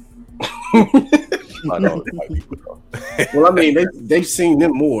 Spot on the white people though. Well, I mean, they've seen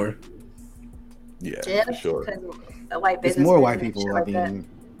them more. Yeah, for sure. The white It's more white people. I mean,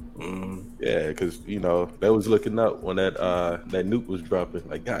 yeah, because they was looking up when that nuke was dropping.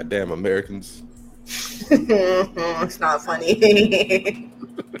 Like, goddamn Americans. It's not funny.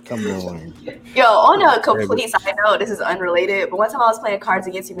 come on. Yo, on a complete side note, this is unrelated, but one time I was playing Cards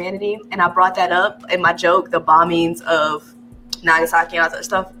Against Humanity, and I brought that up in my joke, the bombings of Nagasaki and all that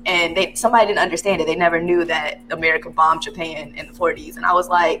stuff, and somebody didn't understand it. They never knew that America bombed Japan in the 40s, and I was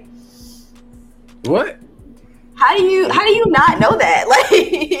like, "What? How do you not know that?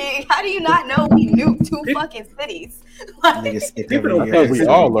 Like, how do you not know we nuked two fucking cities? Like, people don't think we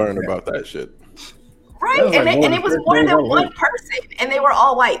all learn about that shit, right? And it was more than one person, and they were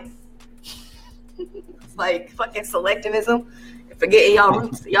all white. It's like fucking selectivism, forgetting y'all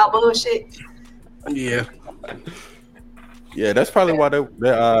roots, y'all bullshit. Yeah. Yeah, that's probably why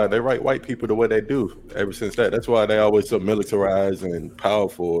they write white people the way they do. Ever since that's why they always so militarized and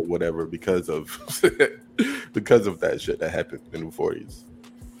powerful or whatever because of that shit that happened in the 40s.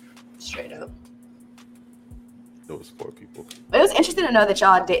 Straight up. Those poor people. But it was interesting to know that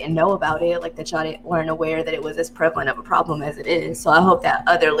y'all didn't know about it, like that y'all weren't aware that it was as prevalent of a problem as it is. So I hope that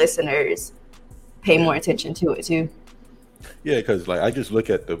other listeners pay more attention to it too. Yeah, because like I just look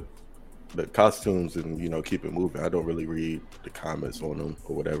at the costumes and keep it moving. I don't really read the comments on them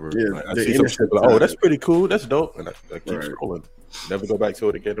or whatever. Yeah, like, I see some shit like, oh, that's pretty cool, that's dope, and I keep scrolling. Never go back to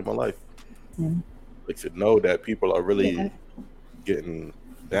it again in my life. Like to know that people are really getting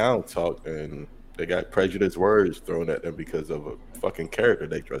down talked and they got prejudiced words thrown at them because of a fucking character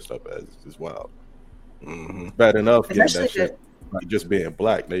they dressed up as is wild. Bad enough getting that shit, like just being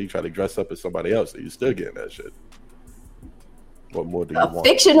black. Now you try to dress up as somebody else, and you're still getting that shit. What more do you want?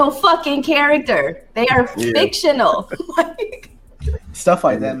 Fictional fucking character. They are fictional. Stuff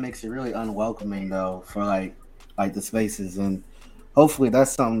like that makes it really unwelcoming though for like the spaces, and hopefully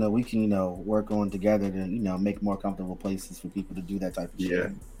that's something that we can work on together to make more comfortable places for people to do that type of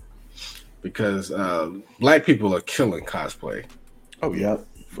shit. Because black people are killing cosplay. Oh yeah,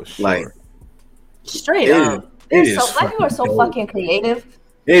 for sure. Like straight up, black people are so fucking creative.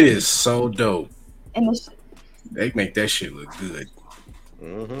 It is so dope. And they make that shit look good.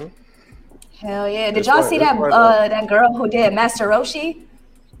 Hell yeah! Did y'all see that that girl who did Master Roshi?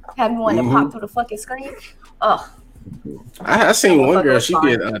 Having one that popped through the fucking screen. Ugh. I seen one girl. She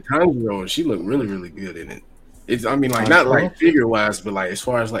did Tanjiro, and she looked really, really good in it. It's not like figure wise, but like as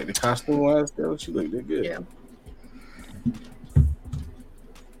far as like the costume wise, though, she looked good. Yeah.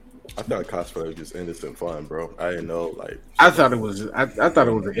 I thought cosplay was just innocent fun, bro. I didn't know I thought it was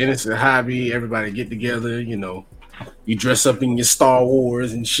an innocent hobby. Everybody get together, you dress up in your Star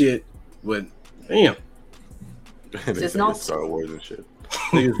Wars and shit. But damn, just not Star Wars and shit.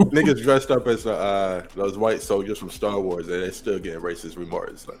 Niggas dressed up as those white soldiers from Star Wars, and they're still getting racist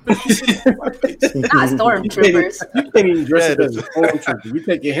remarks. Like, not stormtroopers. You can't even dress up as a stormtrooper. You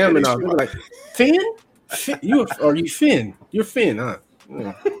take your helmet off. You're like, Finn? You Finn? You're Finn, huh?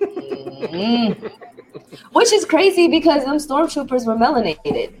 Which is crazy because them stormtroopers were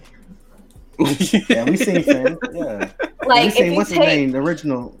melanated. Yeah, we seen Finn. Yeah, Like we if seen you what's his take name, the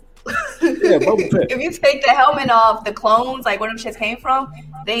original. Yeah, Boba Fett. if you take the helmet off, the clones, like where them shits came from,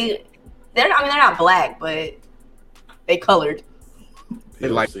 they're not black, but they colored. They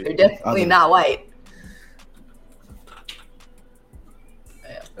like They're definitely not white.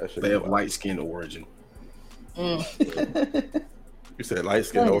 they have light skin origin. You said light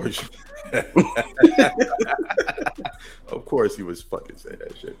skin origin. Of course, he was fucking saying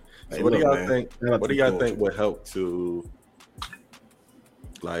that shit. So Hey, what do look, y'all man. think? Shout out What to do y'all the think would help to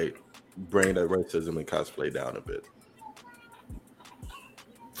like bring that racism and cosplay down a bit?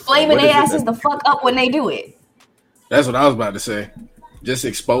 Flaming What is their it asses that- the fuck up when they do it. That's what I was about to say. Just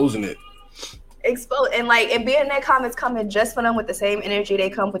exposing it. Expose and being in their comments coming just for them with the same energy they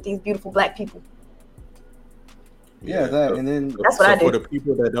come with these beautiful black people. Yeah, that, and then That's what I for do. the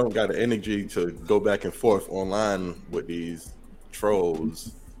people that don't got the energy to go back and forth online with these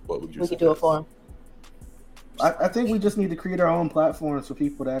trolls, what would you We suggest? could do it for them. I think we just need to create our own platforms for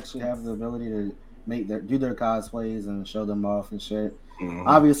people to actually have the ability to do their cosplays and show them off and shit. Mhm.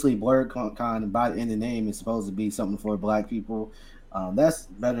 Obviously, BlurredCon by the end of the name is supposed to be something for black people. That's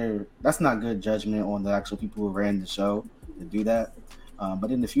better. That's not good judgment on the actual people who ran the show to do that. But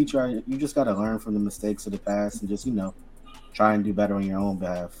in the future, you just got to learn from the mistakes of the past and just try and do better on your own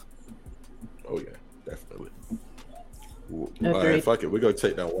behalf. Oh yeah, definitely. All Agreed. right, fuck it. We're gonna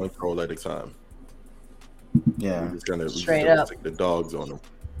take that one troll at a time. Yeah. We're just gonna Straight up. stick the dogs on them.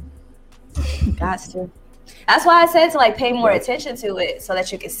 Got to. That's why I said to pay more attention to it so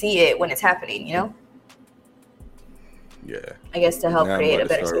that you can see it when it's happening, Yeah. I guess to help Now create I'm a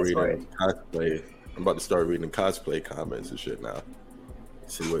about to better start space for it. reading cosplay. I'm about to start reading cosplay comments and shit now.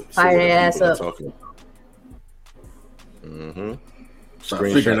 See what Fire the your ass people are up. talking about. Mm-hmm. Start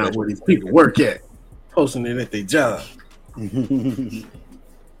figuring out where these people work at. Posting it at their job.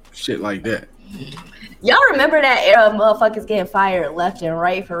 Shit like that. Y'all remember that era of motherfuckers getting fired left and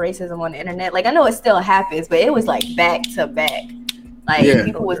right for racism on the internet? I know it still happens, but it was back to back.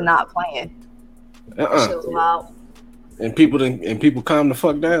 People was not playing. That shit was wild. And people calm the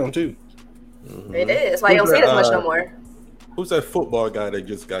fuck down too. Mm-hmm. It is. That's why you don't see it as much no more. Who's that football guy that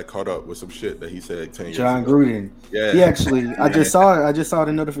just got caught up with some shit that he said 10 years John ago? Gruden. Yeah. He actually, I just saw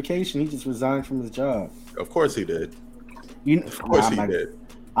the notification. He just resigned from his job. Of course he did. Of course he did.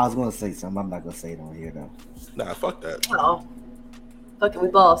 I was gonna say something. I'm not gonna say it on here though. Nah, fuck that. Oh, fuck it, we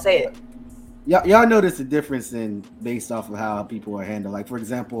ball. Say it. Y'all notice the difference in based off of how people are handled. For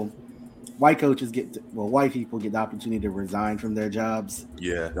example, white people get the opportunity to resign from their jobs.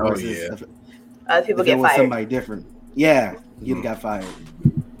 Yeah. Other people if get it was fired. somebody different. Yeah, you'd got fired.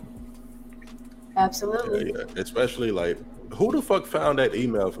 Absolutely. Yeah. Especially who the fuck found that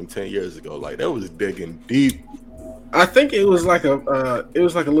email from 10 years ago? That was digging deep. I think it was like a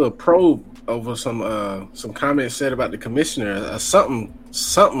little probe over some comments said about the commissioner,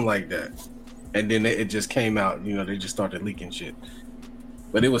 something like that, and then it just came out. They just started leaking shit,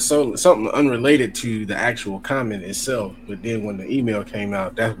 but it was something unrelated to the actual comment itself. But then when the email came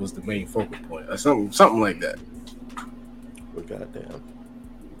out, that was the main focal point, or something like that. But goddamn.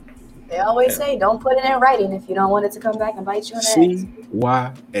 They always say, don't put it in writing if you don't want it to come back and bite you in the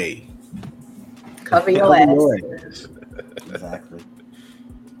ass. CYA. Cover your ass. Exactly.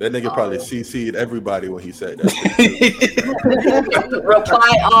 That nigga probably CC'd everybody when he said that.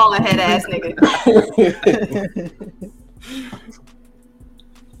 Reply all, head ass nigga.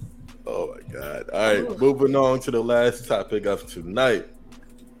 Oh my god. All right, moving on to the last topic of tonight.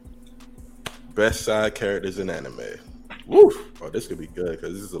 Best side characters in anime. Woo! Oh, this could be good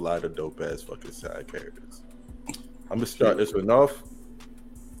because this is a lot of dope ass fucking side characters. I'm gonna start this one off.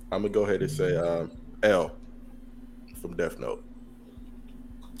 I'm gonna go ahead and say L from Death Note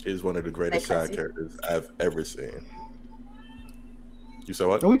is one of the greatest side characters I've ever seen. You saw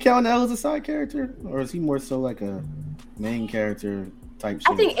what? Are we counting L as a side character, or is he more so like a main character type shit?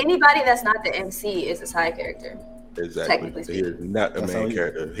 I think anybody that's not the MC is a side character. Exactly. He is not a main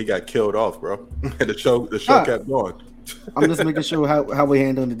character. He got killed off, bro. And the show kept going. I'm just making sure how we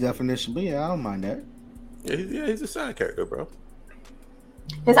handle the definition, but yeah, I don't mind that. Yeah, he's a side character, bro.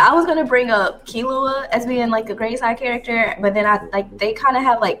 Because I was gonna bring up Killua as being a great side character, but then they kind of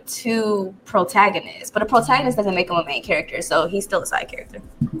have two protagonists, but a protagonist doesn't make him a main character, so he's still a side character.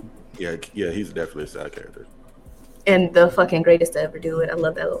 Yeah, he's definitely a side character. And the fucking greatest to ever do it. I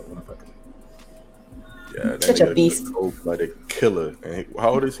love that little motherfucker. Yeah, that such a beast. Cold-blooded killer. And how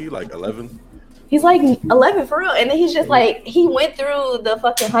old is he? 11? He's 11 for real, and then he's just he went through the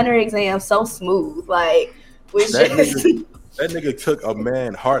fucking hunter exam so smooth, That nigga took a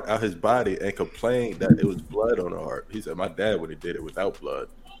man's heart out his body and complained that it was blood on the heart. He said, "My dad would have did it without blood."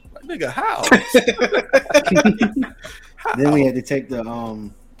 Like, nigga, how? Then we had to take the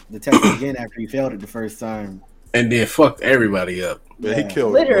test again after he failed it the first time. And then fucked everybody up. Yeah, he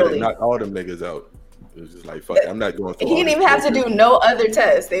killed, literally knocked all them niggas out. It was just like, fuck, I'm not going through. He didn't even have to do no other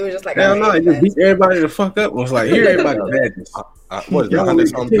tests. They were just like, hell no, he just beat everybody the fuck up. Was like, here, everybody had this. What is it,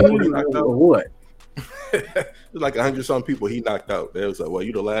 100-something people he knocked out? What? It was like 100-something people he knocked out. They was like, well,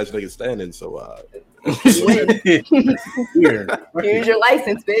 you the last nigga standing, so Here. here's your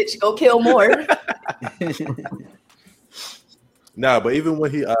license, bitch. Go kill more. Nah, but even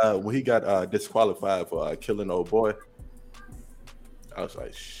when he got disqualified for killing old boy, I was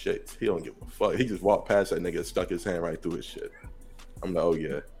like, shit, he don't give a fuck. He just walked past that nigga and stuck his hand right through his shit. I'm like, oh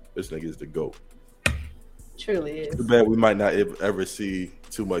yeah, this nigga is the GOAT. Truly is. Too bad we might not ever see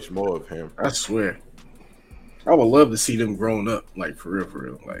too much more of him. I swear. I would love to see them grown up, like for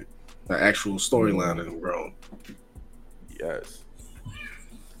real. Like the actual storyline of them grown. Yes.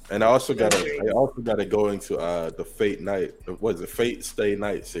 And I also gotta go into the Fate Night. What is it? Fate Stay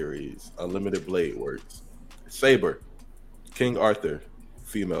Night series. Unlimited Blade Works. Saber, King Arthur,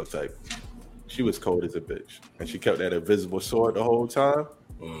 female type. She was cold as a bitch, and she kept that invisible sword the whole time.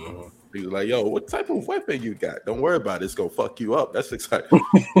 Mm-hmm. He was like, "Yo, what type of weapon you got? Don't worry about it. It's gonna fuck you up." That's exciting.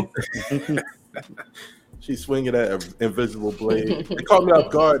 She's swinging that invisible blade. It caught me off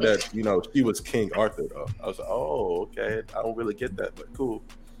guard that she was King Arthur though. I was like, "Oh, okay. I don't really get that, but cool.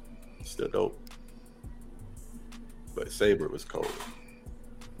 Still dope." But Saber was cold.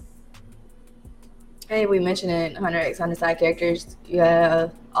 Hey, we mentioned in Hunter x Hunter side characters. Yeah,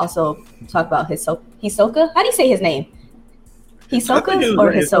 also talk about Hisoka. How do you say his name? Hisoka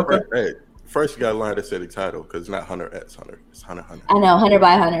or Hisoka? Hey, first you gotta learn how to say the title because it's not Hunter x Hunter. It's Hunter x Hunter. I know, Hunter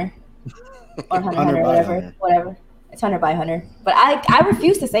by Hunter. Or Hunter, whatever. It's Hunter by Hunter. But I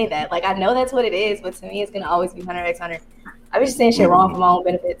refuse to say that. Like, I know that's what it is, but to me, it's going to always be Hunter x Hunter. I was just saying shit wrong for my own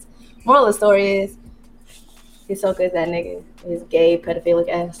benefits. Moral of the story is, Hisoka is that nigga. His gay, pedophilic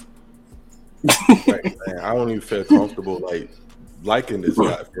ass. Right, man. I don't even feel comfortable, liking this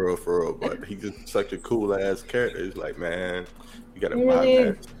guy for real, but he's just such a cool-ass character. He's like, man, you got to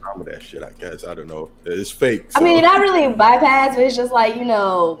bypass some of that shit, I guess. I don't know. It's fake. So. I mean, not really bypass, but it's just like,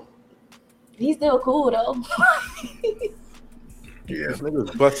 he's still cool though. Yeah, this nigga's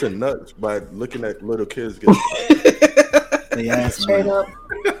busting nuts by looking at little kids get straight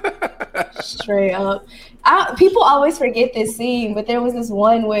up. People always forget this scene, but there was this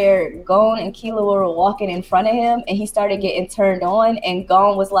one where Gon and Killua were walking in front of him, and he started getting turned on, and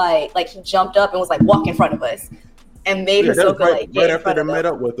Gon was like he jumped up and was like, walk in front of us. And made Hisoka right after they met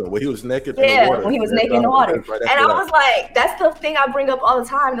up with him when he was naked in the water. When he was naked in the water. And I was like, that's the thing I bring up all the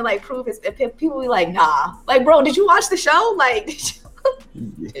time to prove his. People be like, nah, bro, did you watch the show?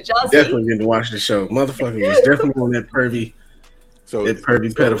 Did y'all see? Definitely didn't watch the show. Motherfucker was definitely on that pervy. That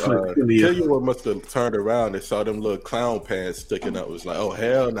pervy pedophilia. Killua must have turned around and saw them little clown pants sticking up. Was like, oh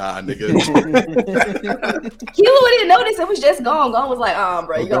hell nah, nigga. Killua didn't notice. It was just Gon. Gon was like,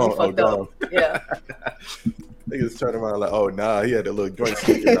 bro, you got me fucked up. Yeah. Niggas turn around like, oh nah, he had a little joint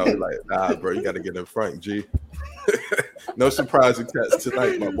sticking out. Like, nah, bro, you got to get in front, G. No surprising tests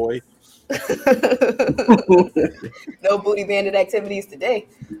tonight, my boy. No booty bandit activities today.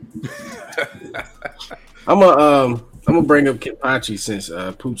 I'm gonna bring up Kenpachi since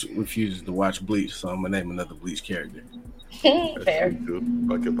Pooch refuses to watch Bleach, so I'm gonna name another Bleach character. Fair.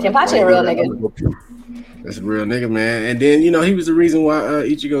 Kenpachi a real nigga. That's a real nigga, man. And then he was the reason why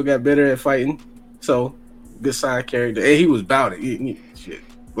Ichigo got better at fighting. So good side character, and he was about it. Shit,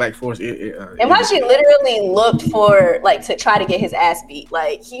 Black Force. Kenpachi literally looked for to try to get his ass beat.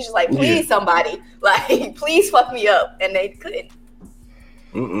 He's just like, please somebody, please fuck me up, and they couldn't.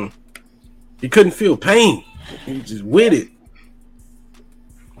 He couldn't feel pain. He was just with it.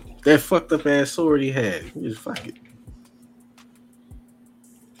 That fucked up ass sword he had. He just fuck it.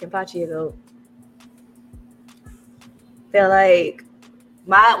 Kenpachi though. Feel like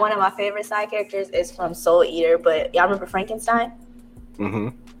one of my favorite side characters is from Soul Eater, but y'all remember Frankenstein? Mm-hmm.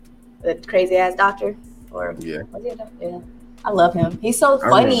 The crazy ass doctor? Was he a doctor? Yeah. I love him. He's so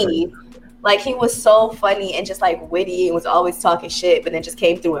funny. He was so funny and just witty and was always talking shit, but then just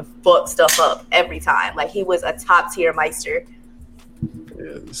came through and fucked stuff up every time. He was a top tier meister.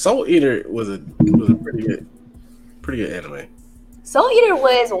 Yeah. Soul Eater was a pretty good anime. Soul Eater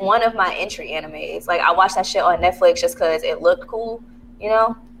was one of my entry animes. I watched that shit on Netflix just because it looked cool,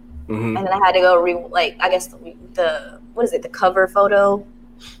 Mm-hmm. And then I had to go the cover photo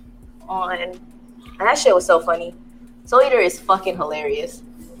on, and that shit was so funny. Soul Eater is fucking hilarious.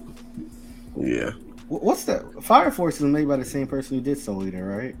 Yeah. What's that? Fire Force is made by the same person who did Soul Eater,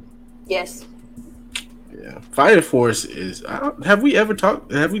 right? Yes. Yeah, Yeah, Fire Force is. Have we ever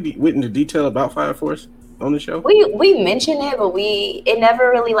talked? Have we went into detail about Fire Force on the show? We mention it, but it never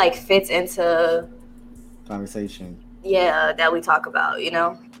really like fits into conversation. Yeah, that we talk about. You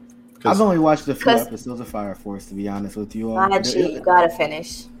know. I've only watched a few episodes of Fire Force, to be honest with you. You gotta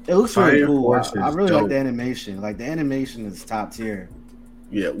finish. It looks really cool. I really like the animation. Like the animation is top tier.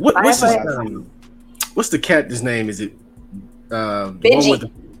 Yeah. What's the cat's name? Is it Benji?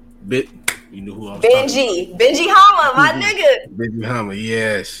 You know who I was Benji Hama, my nigga. Benji Hama,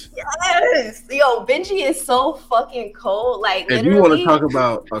 yes. Yes. Yo, Benji is so fucking cold. Like, if you want to talk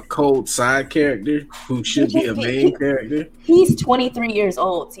about a cold side character who should be a main character, he's 23 years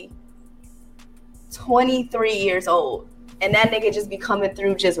old, T. 23 years old. And that nigga just be coming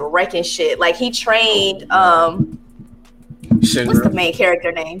through just wrecking shit. Like, he trained, Shinra. What's the main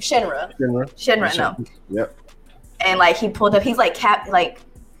character name? Shinra, no. Yep. And, like, he pulled up, he's like,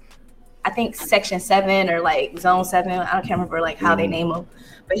 I think Section 7 or like Zone 7. I can't remember like how they name him,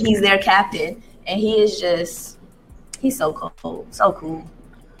 but he's their captain, and he's so cool, so cool.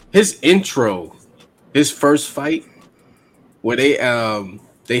 His intro, his first fight, where they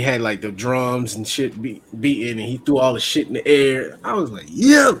had like the drums and shit beating, and he threw all the shit in the air. I was like,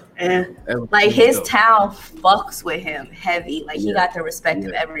 yeah. And like his town fucks with him heavy. Like he got the respect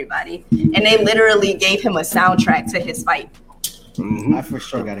of everybody, and they literally gave him a soundtrack to his fight. Mm-hmm. I for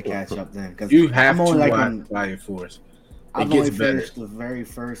sure got to catch up then because you have to watch Fire Force. I've only finished the very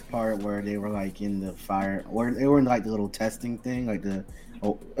first part where they were like in the fire, where they were in like the little testing thing, like it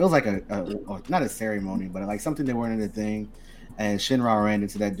was like a not a ceremony, but like something they weren't in the thing, and Shinra ran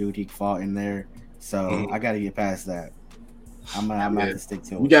into that dude he fought in there. So I got to get past that. I'm gonna have to stick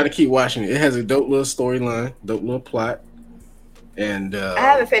to it. You got to keep watching it. It has a dope little storyline, dope little plot, and I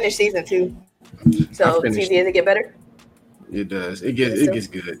haven't finished season 2, so does it get better? It does. It gets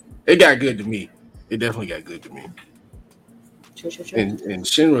good. It got good to me. It definitely got good to me. True. And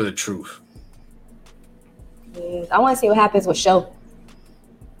Shinra the truth. Yes, I want to see what happens with Sho.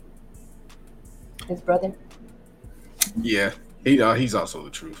 His brother. Yeah, he's also the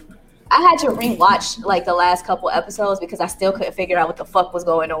truth. I had to rewatch like the last couple episodes because I still couldn't figure out what the fuck was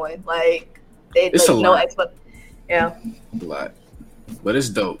going on. Like it's like, no explanation. Yeah. A lot, but it's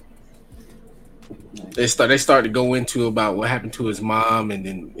dope. They start to go into about what happened to his mom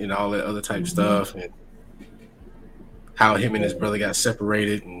and all that other type of stuff, and how him and his brother got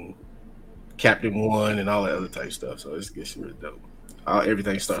separated and Captain won and all that other type of stuff. So it gets really dope.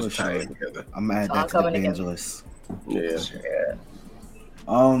 Everything starts to tie in together. I'm mad at that to the Evangelist. Yeah.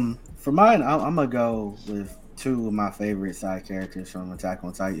 For mine, I'm gonna go with two of my favorite side characters from Attack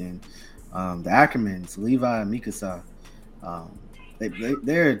on Titan. The Ackermans, Levi and Mikasa.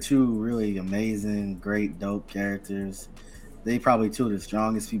 They're two really amazing, great, dope characters. They probably two of the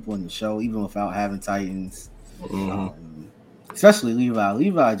strongest people in the show, even without having Titans. Especially Levi.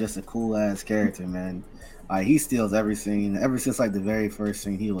 Levi is just a cool ass character, man. Like he steals every scene. Ever since like the very first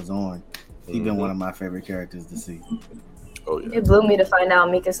scene he was on, he's been one of my favorite characters to see. Oh yeah. It blew me to find out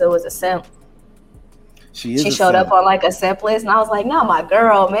Mikasa was a simp. She showed up on like a simp list, and I was like, "Not my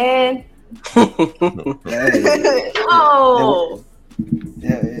girl, man." Oh.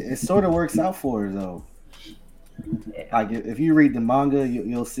 Yeah, it sort of works out for her though. Yeah. Like if you read the manga,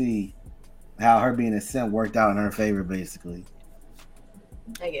 you'll see how her being a simp worked out in her favor, basically.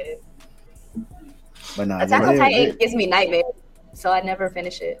 I get it. But nah, Attack on Titan gives me nightmares, so I never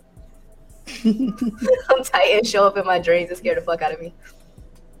finish it. Some Titans show up in my dreams and scare the fuck out of me.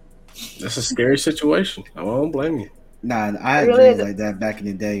 That's a scary situation. I won't blame you. Nah, I had dreams like that back in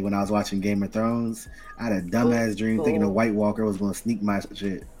the day when I was watching Game of Thrones. I had a dumbass dream thinking a White Walker was going to sneak my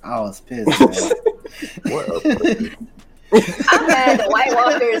shit. I was pissed, man. I'm mad the White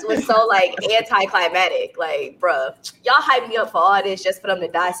Walkers was so like anticlimactic. Like, bruh, y'all hyped me up for all this just for them to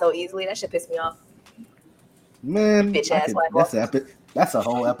die so easily. That shit pissed me off. Man, bitch ass White Walkers. That's a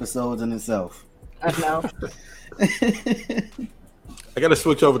whole episode in itself. I know. I gotta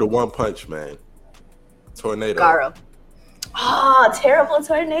switch over to One Punch Man. Tornado. Garo. Oh, terrible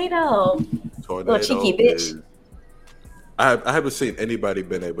tornado. Little cheeky bitch. I haven't seen anybody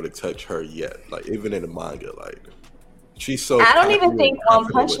been able to touch her yet. Like even in the manga, like she's so. I don't even think One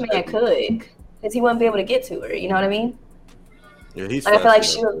Punch Man could, because he wouldn't be able to get to her. You know what I mean? Yeah, he's. Like, I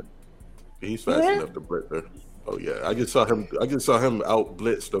feel like he's fast enough to break her. Oh yeah, I just saw him out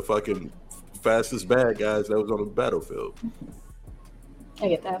blitz the fucking fastest bad guys that was on the battlefield. I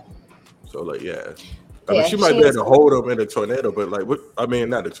get that. So like, yeah. I mean, she might be able to hold him in a tornado, but like, what? I mean,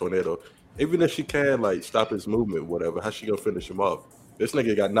 not a tornado. Even if she can like stop his movement, whatever, how she gonna finish him off? This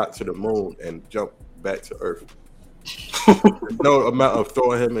nigga got knocked to the moon and jumped back to Earth. No amount of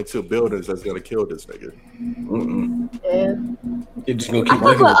throwing him into buildings that's gonna kill this nigga. Yeah. You're just gonna I keep fuck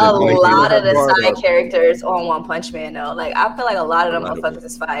with looking at a that nigga. lot of the Guard side up. characters on One Punch Man though. Like I feel like a lot of them A lot of motherfuckers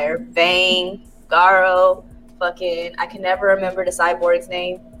is fire. Bang, Garo, fucking I can never remember the cyborg's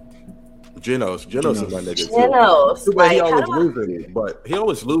name. Genos is my nigga too. Genos. Too bad he Like, how always do I- losing, but he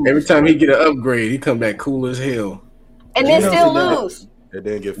always loses. Every time he get an upgrade, he come back cool as hell. and then Genos still is that- lose. and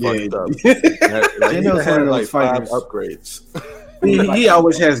then get Yeah. fucked up. Like, he Genos had one of like those 5 fighters. upgrades. He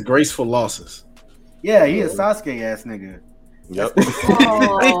always has graceful losses. Yeah, he a Sasuke ass nigga. Yep.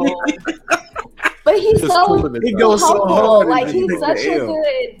 Oh. But he's Just so cool in He his goes so humble. hard. Like and he's take such the a L.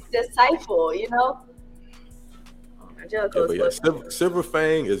 good disciple, you know. Yeah, but yeah, Silver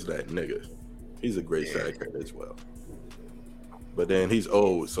Fang is that nigga. He's a great side character as well. But then he's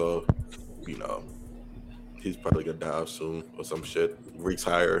old, so you know he's probably gonna die soon or some shit.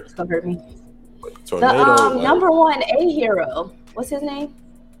 Retire. Don't hurt me. But The Tornado. number one A hero. What's his name?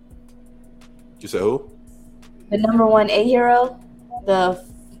 You said who? The number one A hero. The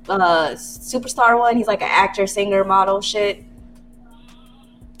superstar one. He's like an actor, singer, model, shit.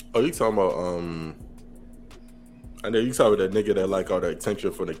 Oh, you talking about I know you talking about that nigga that like all the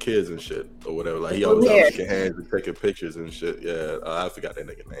attention from the kids and shit or whatever. Like he always out shaking hands and taking pictures and shit. Yeah, I forgot that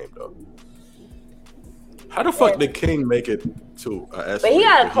nigga name though. How the fuck did King make it to? But he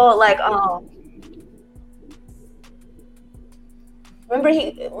got a cult like Remember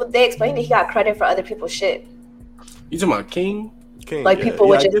they explained that he got credit for other people's shit. You talking about King? Like yeah. people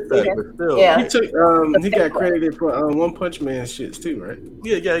would I just get that, see him. but still, Yeah. He took he got credited for One Punch Man shits too, right?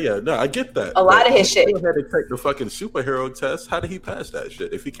 Yeah. No, I get that. A lot But of his he shit. still had to take the fucking superhero test. How did he pass that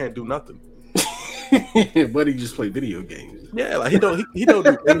shit if he can't do nothing? But he just played video games. Yeah, like he don't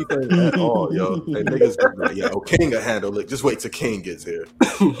do anything at all, yo. And niggas be like, yeah, King will handle it. Just wait till King gets here.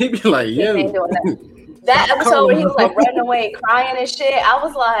 He be like, He yeah. ain't doing that. That episode where he was like running away, crying and shit. I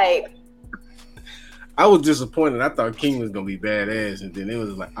was like, I was disappointed. I thought King was gonna be badass, and then it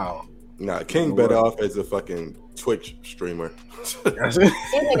was like, oh, Nah, King better off as a fucking Twitch streamer. he's like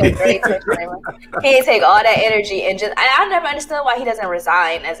a great Twitch streamer. He take all that energy and just. I never understood why he doesn't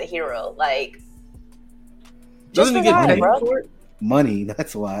resign as a hero. Like, just doesn't he get resign, paid bro. for it? Money,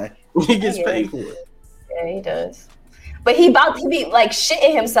 that's why. He gets Yeah. paid for it. Yeah, he does. But he be like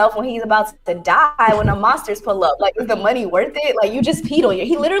shitting himself when he's about to die when the monsters pull up. Like, is the money worth it? Like, you just peed on you.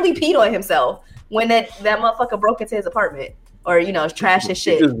 He literally peed on himself when that motherfucker broke into his apartment or trashed his It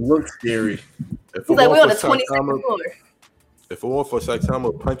shit. just looks scary. If He's it like, we on weren't the for 22nd Saitama- floor. If it weren't for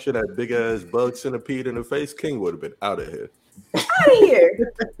Saitama punching that big ass bug centipede in the face, King would have been out of here. Out of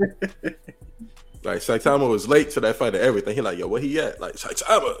here. Like Saitama was late to that fight and everything. He like, yo, where he at? Like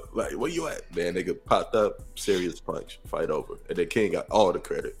Saitama, like where you at? Man, nigga popped up, serious punch, fight over, and then King got all the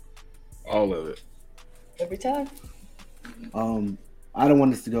credit. All of it. Every time. I don't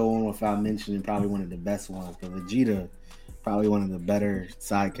want this to go on without mentioning probably one of the best ones, but Vegeta, probably one of the better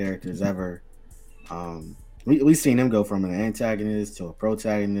side characters ever. We've seen him go from an antagonist to a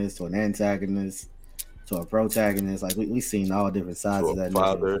protagonist to an antagonist to a protagonist. Like we've seen all different sides To of a that.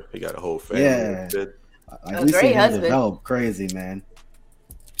 father, nigga. he got a whole family. Yeah. And shit. Like A we've great seen him husband. develop crazy, man.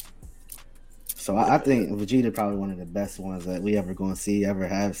 So I think Vegeta probably one of the best ones that we ever going to see, ever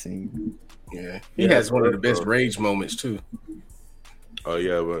have seen. Yeah, he has one of the best rage moments too. Oh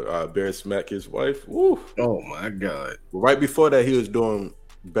yeah, when Bear smacked his wife. Woo. Oh my god! Right before that, he was doing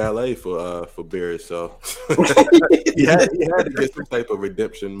ballet for Bear, so he had to get some type of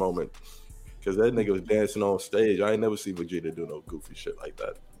redemption moment because that nigga was dancing on stage. I ain't never seen Vegeta do no goofy shit like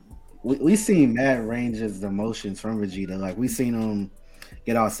that. We seen mad ranges of emotions from Vegeta. Like we seen him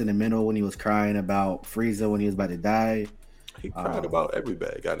get all sentimental when he was crying about Frieza when he was about to die. He cried about every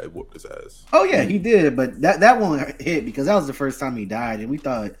bad guy that whooped his ass. Oh yeah, he did. But that one hit because that was the first time he died, and we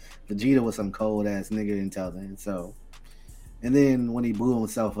thought Vegeta was some cold ass nigga until then. So, and then when he blew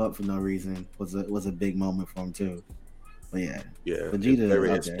himself up for no reason was a big moment for him too. But yeah, Vegeta very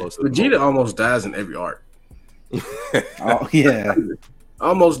up there. explosive. Vegeta almost dies in every arc. Oh yeah,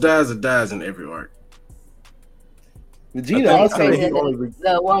 Almost dies in every arc. Vegeta I also. think Crazy he that only-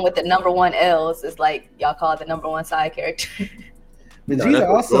 the one with the number one L's is like y'all call it the number one side character. Vegeta that's what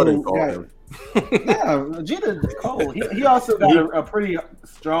also Jordan called got. him. Yeah, Vegeta's cold. He also got a pretty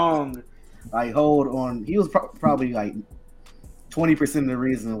strong like hold on. He was probably like 20% of the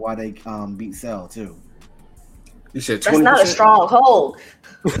reason why they beat Cell too. You said 20%? That's not a strong hold.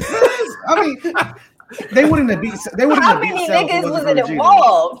 I mean, they wouldn't have beat. They wouldn't How have beat many Cell. if niggas wasn't was for it Vegeta.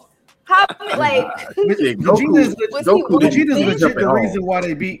 involved? How many, like Yeah, Vegeta's Was he wounded? Vegeta's legit Jumping the off. reason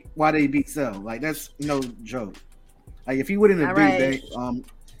why they beat Cell. Like that's no joke. Like if he wouldn't have All right.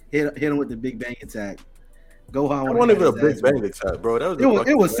 hit him with the Big Bang attack, Gohan. That wasn't even a Big Bang attack, bro. That was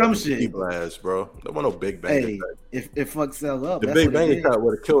it was some shit. Ki blast, bro. That wasn't no Big Bang attack. If fuck Cell up, the Big Bang attack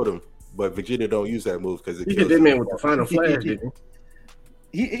would have killed him, but Vegeta don't use that move because he hit that man with the final flash, didn't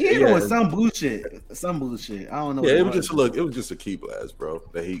he? He hit him with some bullshit. Some bullshit. I don't know. Yeah, it was just a Ki blast, bro.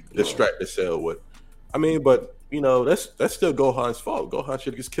 That he distracted Cell with. I mean, but that's still Gohan's fault. Gohan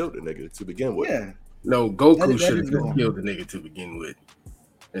should have just killed the nigga to begin with. Yeah. No, Goku should have just killed the nigga to begin with.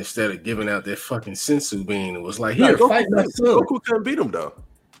 Instead of giving out that fucking sensu bean, it was like, here, fight my son. Goku couldn't beat him though.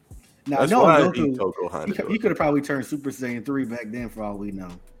 Now, no, Goku, he could have probably turned Super Saiyan 3 back then for all we know.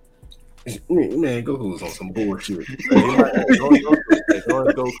 Man, Goku was on some bullshit.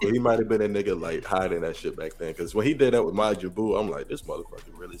 Goku, he might have been a nigga like hiding that shit back then. Because when he did that with Majin Buu, I'm like, this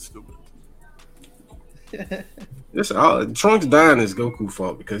motherfucker really stupid. Trunks dying is Goku's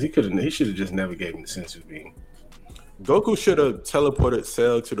fault because he should have just never gave him the sensu bean. Goku should have teleported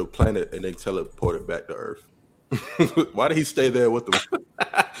Cell to the planet and then teleported back to Earth. Why did he stay there with them?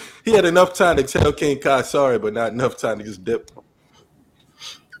 He had enough time to tell King Kai sorry, but not enough time to just dip.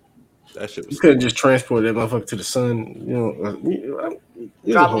 That shit was. You couldn't just transport that motherfucker to the sun.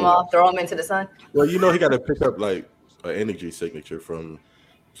 Drop him off, throw him into the sun. Well, he got to pick up like an energy signature from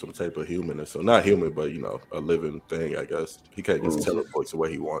some type of human or so. Not human, but a living thing, I guess. He can't just teleport to where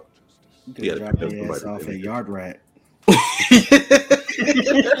he wants. He could drop his ass off a yard rat.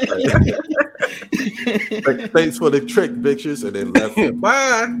 Thanks for the trick, bitches, and then left.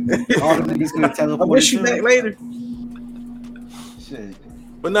 Bye. All the niggas gonna teleport. I wish you back later. Shit.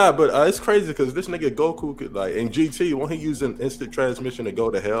 But it's crazy because this nigga Goku could in GT, won't he use an instant transmission to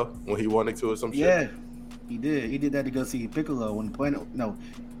go to hell when he wanted to or some shit? Yeah, he did. He did that to go see Piccolo when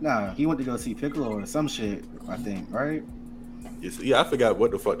he went to go see Piccolo or some shit. I think, right? Yeah, I forgot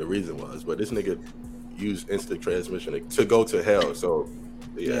what the fuck the reason was, but this nigga used instant transmission to go to hell. So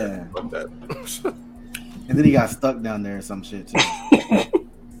yeah. Fuck that. And then he got stuck down there or some shit too.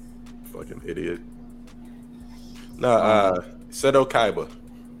 Fucking idiot. Seto Kaiba.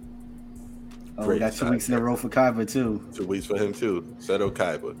 We got 2 weeks in a row for Kaiba too. 2 weeks for him too. Seto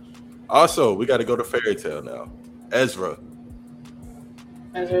Kaiba. Also, we got to go to Fairy Tail now. Ezra's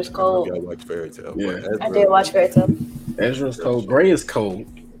cold. I watch Fairy Tail. Yeah, I did watch Fairy Tail. Ezra's cold. Gray is cold.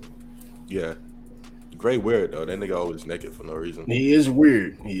 Yeah. Gray weird though. That nigga always naked for no reason. He is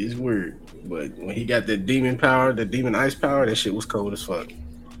weird. But when he got the demon power, the demon ice power, that shit was cold as fuck.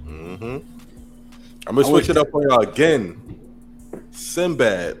 Mm-hmm. I'm gonna switch it up on y'all again.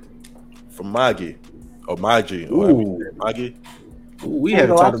 Sinbad from Magi. Or Magi. Magi. Ooh, we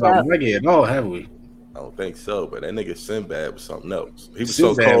haven't talked about Magi at all, have we? I don't think so, but that nigga Sinbad was something else. He was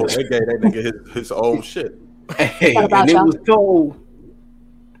so cold, they gave that nigga his own shit. Hey, and it was cold.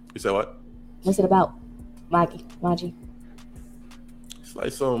 You said what? What's it about? Magi. It's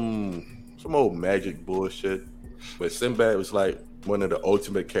like some old magic bullshit. But Sinbad was like one of the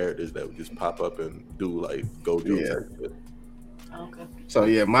ultimate characters that would just pop up and do like Gojo type shit. Okay. So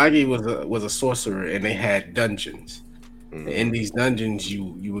yeah, Magi was a sorcerer, and they had dungeons. Mm-hmm. In these dungeons,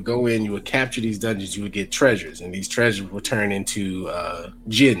 you would go in, you would capture these dungeons, you would get treasures, and these treasures would turn into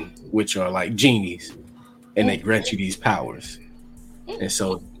jinn, which are like genies, and they grant you these powers. And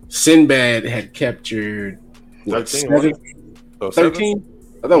so Sinbad had captured 13?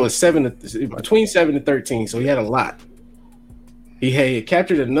 I thought it was 7 between 7 and 13, so he had a lot. He had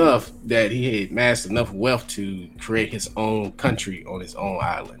captured enough that he had amassed enough wealth to create his own country on his own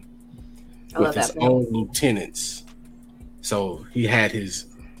island with his own lieutenants. So he had his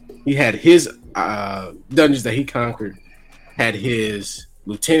dungeons that he conquered, had his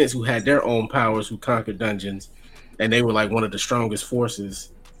lieutenants who had their own powers who conquered dungeons, and they were like one of the strongest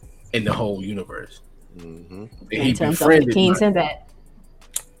forces in the whole universe. Mm-hmm. And he befriended King Sinbad.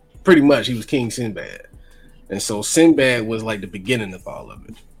 Pretty much, he was King Sinbad, and so Sinbad was like the beginning of all of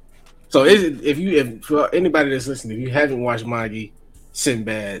it. So, if for anybody that's listening, if you haven't watched Magi,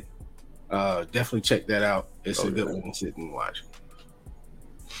 Sinbad, definitely check that out. It's a good one to sit and watch.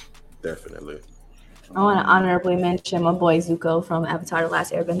 Definitely. I want to honorably mention my boy Zuko from Avatar: The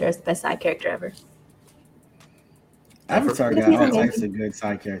Last Airbender as the best side character ever. Avatar got all types of good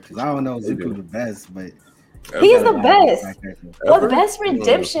side characters. I don't know Zuko the best, but he's the best. The best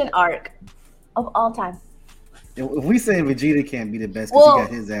redemption arc of all time. If we say Vegeta can't be the best because he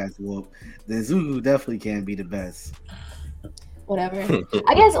got his ass whooped, then Zuko definitely can't be the best. Whatever.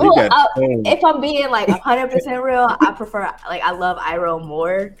 I guess. If I'm being like 100% real, I prefer I love Iroh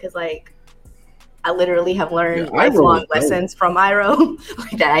more because I literally have learned lifelong lessons from Iroh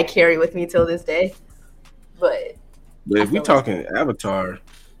that I carry with me till this day. But if we talking Avatar,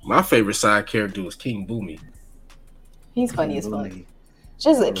 my favorite side character was King Boomy. He's funny as fuck.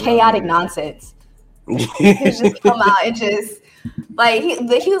 Just chaotic nonsense. He just come out and just like he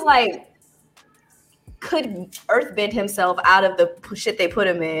was like could earthbend himself out of the shit they put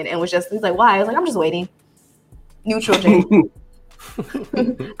him in, and was just he's like, why? I was like, I'm just waiting. Neutral J.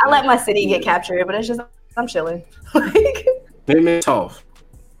 I let my city get captured, but it's just I'm chilling. Like They made Toph.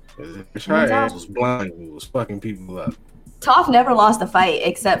 Her ass was blind. It was fucking people up. Toph never lost a fight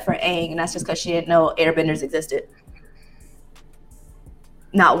except for Aang, and that's just because she didn't know airbenders existed.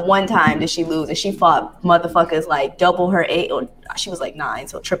 Not one time did she lose, and she fought motherfuckers like double her age, or she was like 9,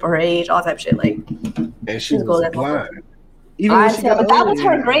 so triple her age, all type of shit. Like, And she was blind. Even when she got but that was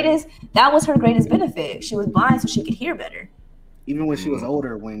older, her greatest. That was her greatest benefit. She was blind, so she could hear better. even when she was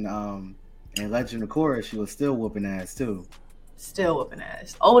older, when in Legend of Korra, she was still whooping ass too. Still whooping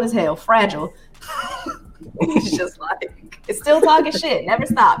ass, old as hell, fragile. It's just like it's still talking shit, never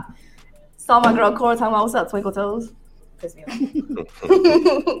stop. Saw my girl Cora talking about what's up, Twinkle Toes. Piss me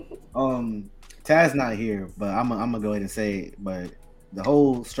off. Taz not here, but I'm gonna go ahead and say it. But the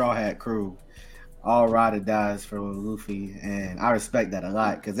whole Straw Hat crew all ride or dies for Luffy, and I respect that a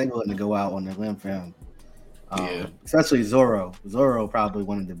lot because they willing to go out on the limb for him. Especially Zoro. Zoro probably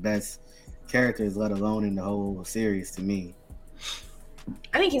one of the best characters, let alone in the whole series to me.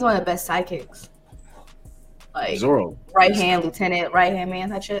 I think he's one of the best sidekicks. Like Zoro, right hand lieutenant, right hand man,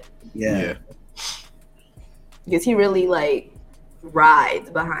 that shit. Yeah. Because he really like rides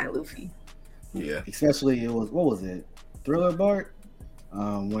behind Luffy. Yeah. Especially what was it? Thriller Bark?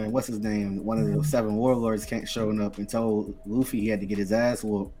 When what's his name? One of the 7 warlords showing up and told Luffy he had to get his ass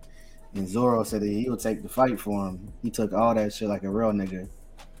whooped. And Zoro said that he would take the fight for him. He took all that shit like a real nigga.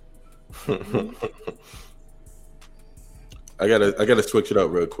 I gotta switch it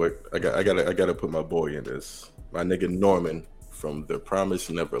up real quick. I gotta put my boy in this. My nigga Norman from The Promised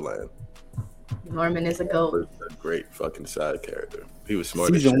Neverland. Norman is a goat. Was a great fucking side character. He was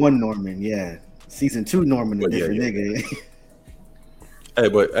smart. Season 1 Norman, yeah. Season 2 Norman, a different nigga.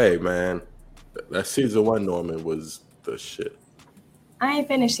 Hey, man, that season 1 Norman was the shit. I ain't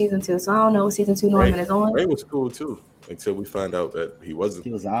finished season 2, so I don't know what season 2 Norman is on. Ray was cool too until we found out that he wasn't.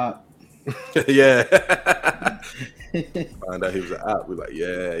 He was out. Yeah. Found out he was an op. We're like,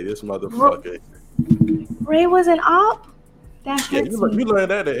 yeah, this motherfucker. Ray was an op? That Yeah, hurts you me. learned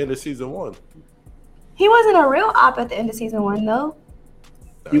that at the end of season 1. He wasn't a real op at the end of season 1, though.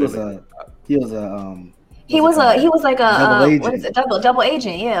 He was like a agent. what is it? Double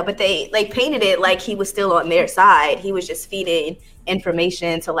agent, yeah. But they like painted it like he was still on their side. He was just feeding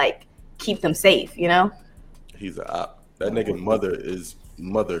information to like keep them safe, you know? He's an op. That nigga mother is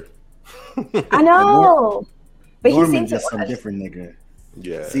mother. I know. But Norman he seems just to some different nigga.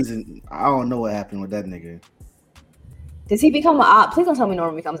 Yeah. I don't know what happened with that nigga. Does he become an op? Please don't tell me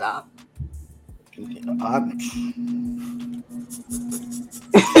Norman becomes an op.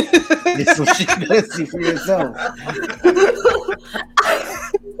 It's some shit you gotta see for yourself.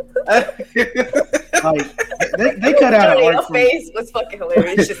 Like they cut out an Your arc from, face was fucking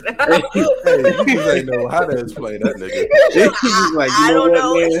hilarious just now. Hey, you ain't know how to explain that nigga. He's like, I don't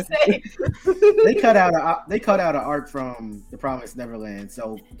know what man? to say. they cut out an arc from The Promised Neverland.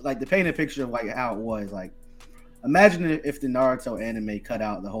 So like the painted picture of like how it was. Like imagine if the Naruto anime cut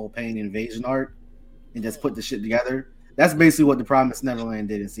out the whole Pain Invasion arc and just put the shit together. That's basically what The Promised Neverland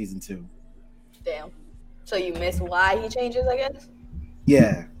did in season 2. Damn. So you miss why he changes, I guess?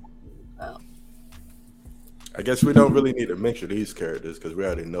 Yeah. Oh. I guess we don't really need to mention these characters because we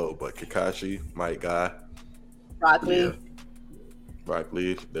already know. But Kakashi, my guy, Rock Lee. Rock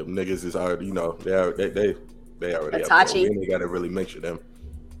Lee, them niggas is already, you know, they already Itachi. up there. We ain't gotta really mention them.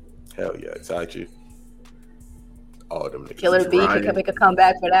 Hell yeah, Itachi. All them niggas. Killer B could make a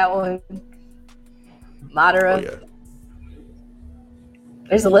comeback for that one. Madara. Oh, yeah.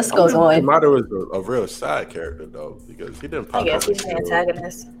 There's the list goes on. Madara is a real side character though because he didn't pop I guess up. he's an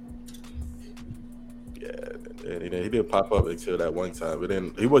antagonist. Yeah, and he didn't pop up until that one time. But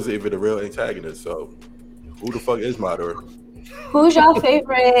then he wasn't even a real antagonist. So who the fuck is Madara? Who's your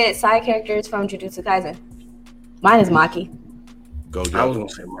favorite side characters from Jujutsu Kaisen? Mine is Maki. Go I was gonna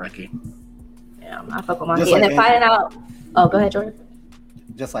say Marky. Yeah, I fuck with Maki. Just And like then finding out. Oh, go ahead, Jordan.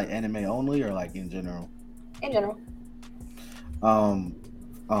 Just like anime only or like in general? In general.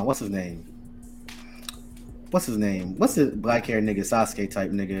 What's his name? What's the black hair nigga, Sasuke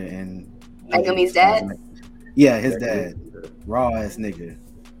type nigga and Megumi's dad? Yeah, his dad. Raw ass nigga.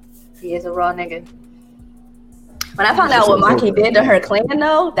 He is a raw nigga. When I found out what Maki did to her clan,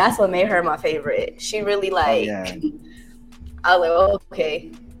 though, that's what made her my favorite. She really like. Oh, yeah. I was like,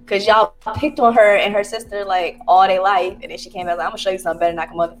 okay, because y'all picked on her and her sister like all their life, and then she came out like, I'm gonna show you something better than I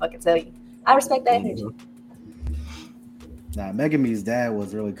can motherfucking tell you. I respect that energy. Nah, Megumi's dad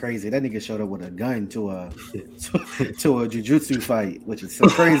was really crazy. That nigga showed up with a gun to a jujutsu fight, which is some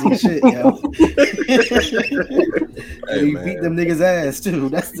crazy shit, yo. Hey, He man. beat them niggas' ass too.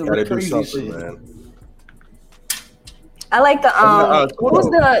 That's the Gotta do crazy something, shit. man. I like the what was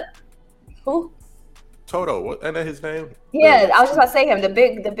Toto. the who? Toto, what? Ain't that his name? Yeah, I was just about to say him, the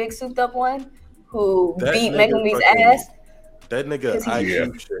big souped up one who That beat nigga Megumi's fucking- ass. That nigga 'Cause he-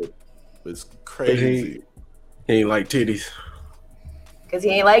 IQ shit was crazy. He ain't like titties. Cause he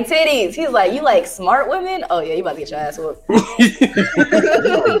ain't like titties. He's like, you like smart women? Oh yeah, you about to get your ass whooped. Hey,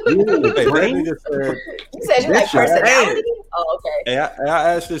 that nigga said, You said you like personality? Oh, okay. hey,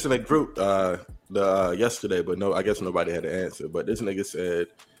 I asked this in a group yesterday, but no, I guess nobody had an answer. But this nigga said,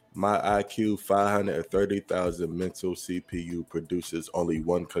 my IQ 530,000 mental CPU produces only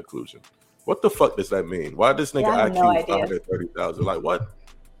one conclusion. What the fuck does that mean? Why this nigga Yeah, I have no IQ idea. 530,000? Like what?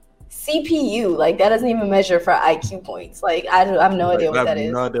 CPU, like that doesn't even measure for IQ points. Like I have no idea what that I have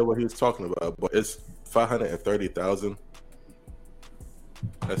is. no idea what he was talking about, but it's 530,000.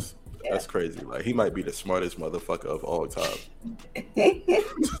 That's crazy. Like he might be the smartest motherfucker of all time.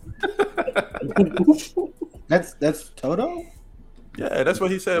 That's Toto? Yeah, that's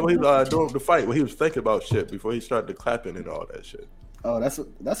what he said when he was doing the fight. When he was thinking about shit before he started clapping and all that shit. Oh,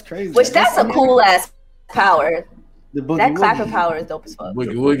 that's crazy. Which that's a cool ass power. The boogie That woogie. clapping power is dope as fuck.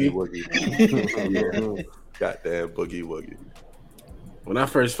 Boogie woogie. Yeah. Goddamn boogie woogie. When I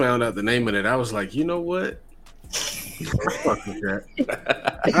first found out the name of it, I was like, you know what? Fuck with that.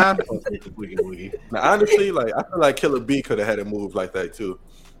 I fuck with the boogie woogie. Now, honestly, like I feel like Killer B could have had a move like that too.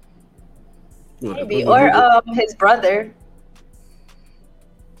 Maybe. Or his brother.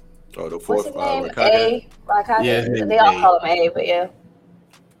 Oh, the What's fourth his name? Raikage. A. Raikage. Yeah, his name They is all A. call him A, but yeah.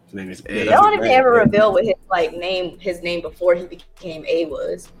 His name is Yeah, A. They that's don't his even name, ever yeah. reveal what his name before he became A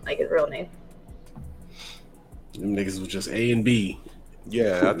was. Like his real name. Them niggas was just A and B.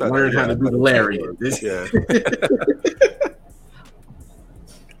 Yeah, I thought Learn how to do the lariat. Yeah.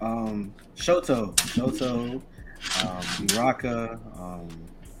 Shoto, Uraka,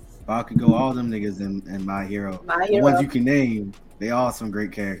 Bakugo, all them niggas in My Hero. My The Hero. ones you can name, they all some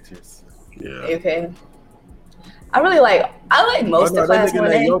great characters. Yeah. Okay. I like most Oh, of no, that Class nigga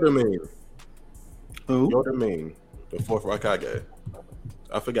named 1A. Yoda Mean. Who? Yoda Mean, the fourth Raikage.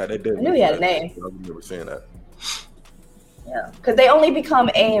 I forgot they did. I knew he had a name. I remember saying that. Yeah, because they only become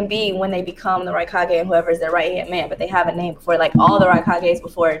A and B when they become the Raikage and whoever is their right hand man, but they have a name before. Like all the Raikages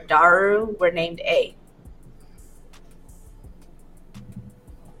before Daru were named A.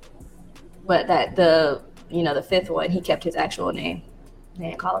 But the fifth one, he kept his actual name. They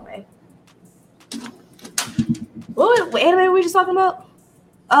didn't call him A. What anime were we just talking about?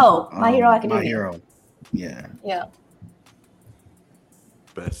 Oh, My Hero Academia. My Hero. Yeah. Yeah.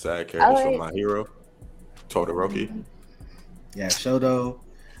 Best side characters like- from My Hero. Todoroki. Yeah, Shoto,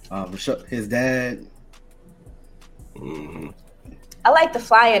 his dad. Mm-hmm. I like the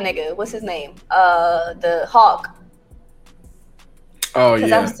flying nigga. What's his name? The Hawk. Oh Because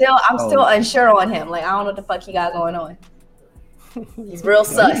yeah. I'm still unsure on him. Like I don't know what the fuck he got going on. He's real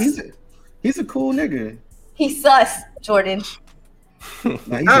sus. He's a cool nigga. He's sus, Jordan. Nah,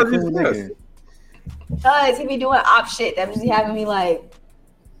 he's How a is he cool sus? nigga. Cause he be doing op shit that be having me like,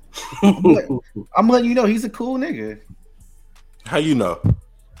 I'm letting you know he's a cool nigga. How you know?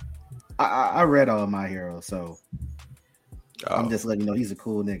 I read all My Hero, so Oh, I'm just letting you know he's a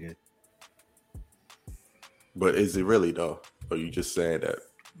cool nigga. but is it really though? Or you just saying that?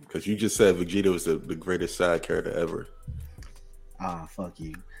 Because you just said Vegeta was the greatest side character ever. Ah, fuck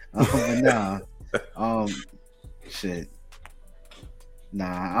you. But nah, shit.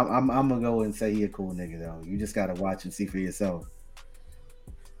 Nah, I'm gonna go and say he a cool nigga though. You just gotta watch and see for yourself.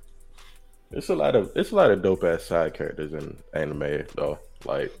 It's a lot of dope ass side characters in anime though.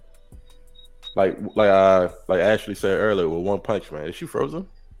 Like Ashley said earlier with One Punch Man. Is she frozen?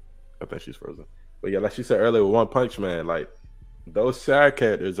 I think she's frozen. But yeah, like she said earlier with One Punch Man, like those side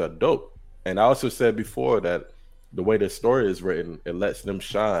characters are dope. And I also said before that the way the story is written, it lets them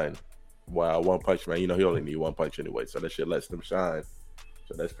shine. While One Punch Man, he only need one punch anyway, so that shit lets them shine.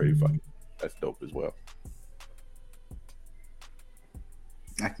 So that's pretty that's dope as well.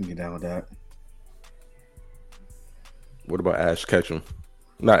 I can get down with that. What about Ash Ketchum?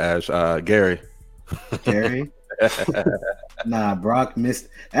 Not Ash, Gary. Gary? Nah, Brock missed.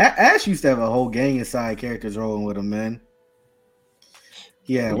 Ash used to have a whole gang of side characters rolling with him, man.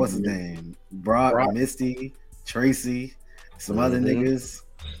 Yeah, what's his name? Brock, Misty, Tracy, some other niggas.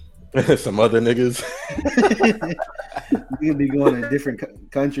 Some other niggas. You'll be going to different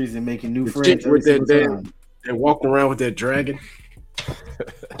countries and making new The friends chick every with that single damn- time. They're walking around with that dragon.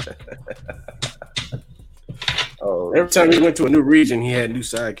 Oh Every time he went to a new region, he had new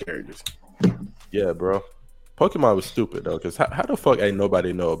side characters. Yeah, bro. Pokemon was stupid though, because how the fuck ain't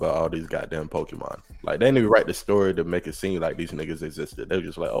nobody know about all these goddamn Pokemon? Like they didn't even write the story to make it seem like these niggas existed. They were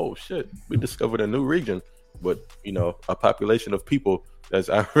just like, oh shit, we discovered a new region, but you know, a population of people that's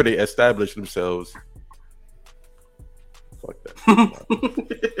already established themselves. Fuck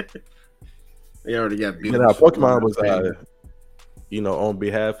that. They already got built. You know, Pokemon was, you know, on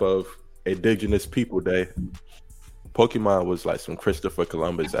behalf of Indigenous People Day. Pokemon was like some Christopher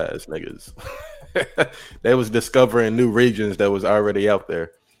Columbus ass niggas. They was discovering new regions that was already out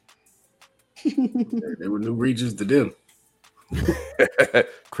there. They were new regions to them.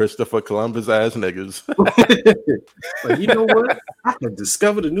 Christopher Columbus ass niggas. Like, you know what? I have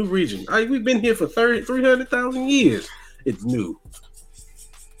discovered a new region. We've been here for 300,000 years. It's new.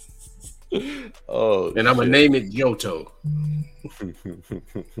 Oh, and I'm gonna name it Johto.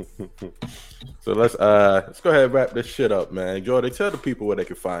 So let's go ahead and wrap this shit up, man. Jordan, tell the people where they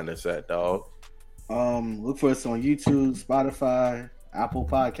can find us at, dog. Look for us on YouTube, Spotify, Apple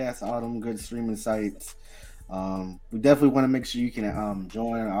Podcasts, all them good streaming sites. We definitely want to make sure you can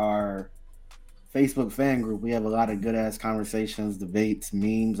join our Facebook fan group. We have a lot of good ass conversations, debates,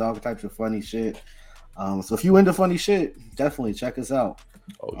 memes, all types of funny shit. So if you into funny shit, definitely check us out.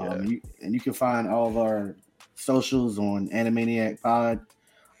 Oh yeah. You can find all of our socials on Animaniac Pod,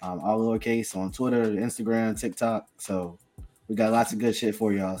 all lowercase, on Twitter, Instagram, TikTok. So we got lots of good shit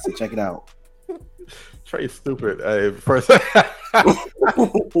for y'all. So check it out. Trey's stupid. Hey, first, but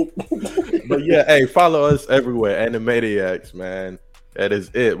yeah, hey, follow us everywhere. Animaniacs, man. That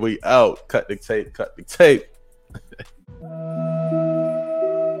is it. We out. Cut the tape. Cut the tape.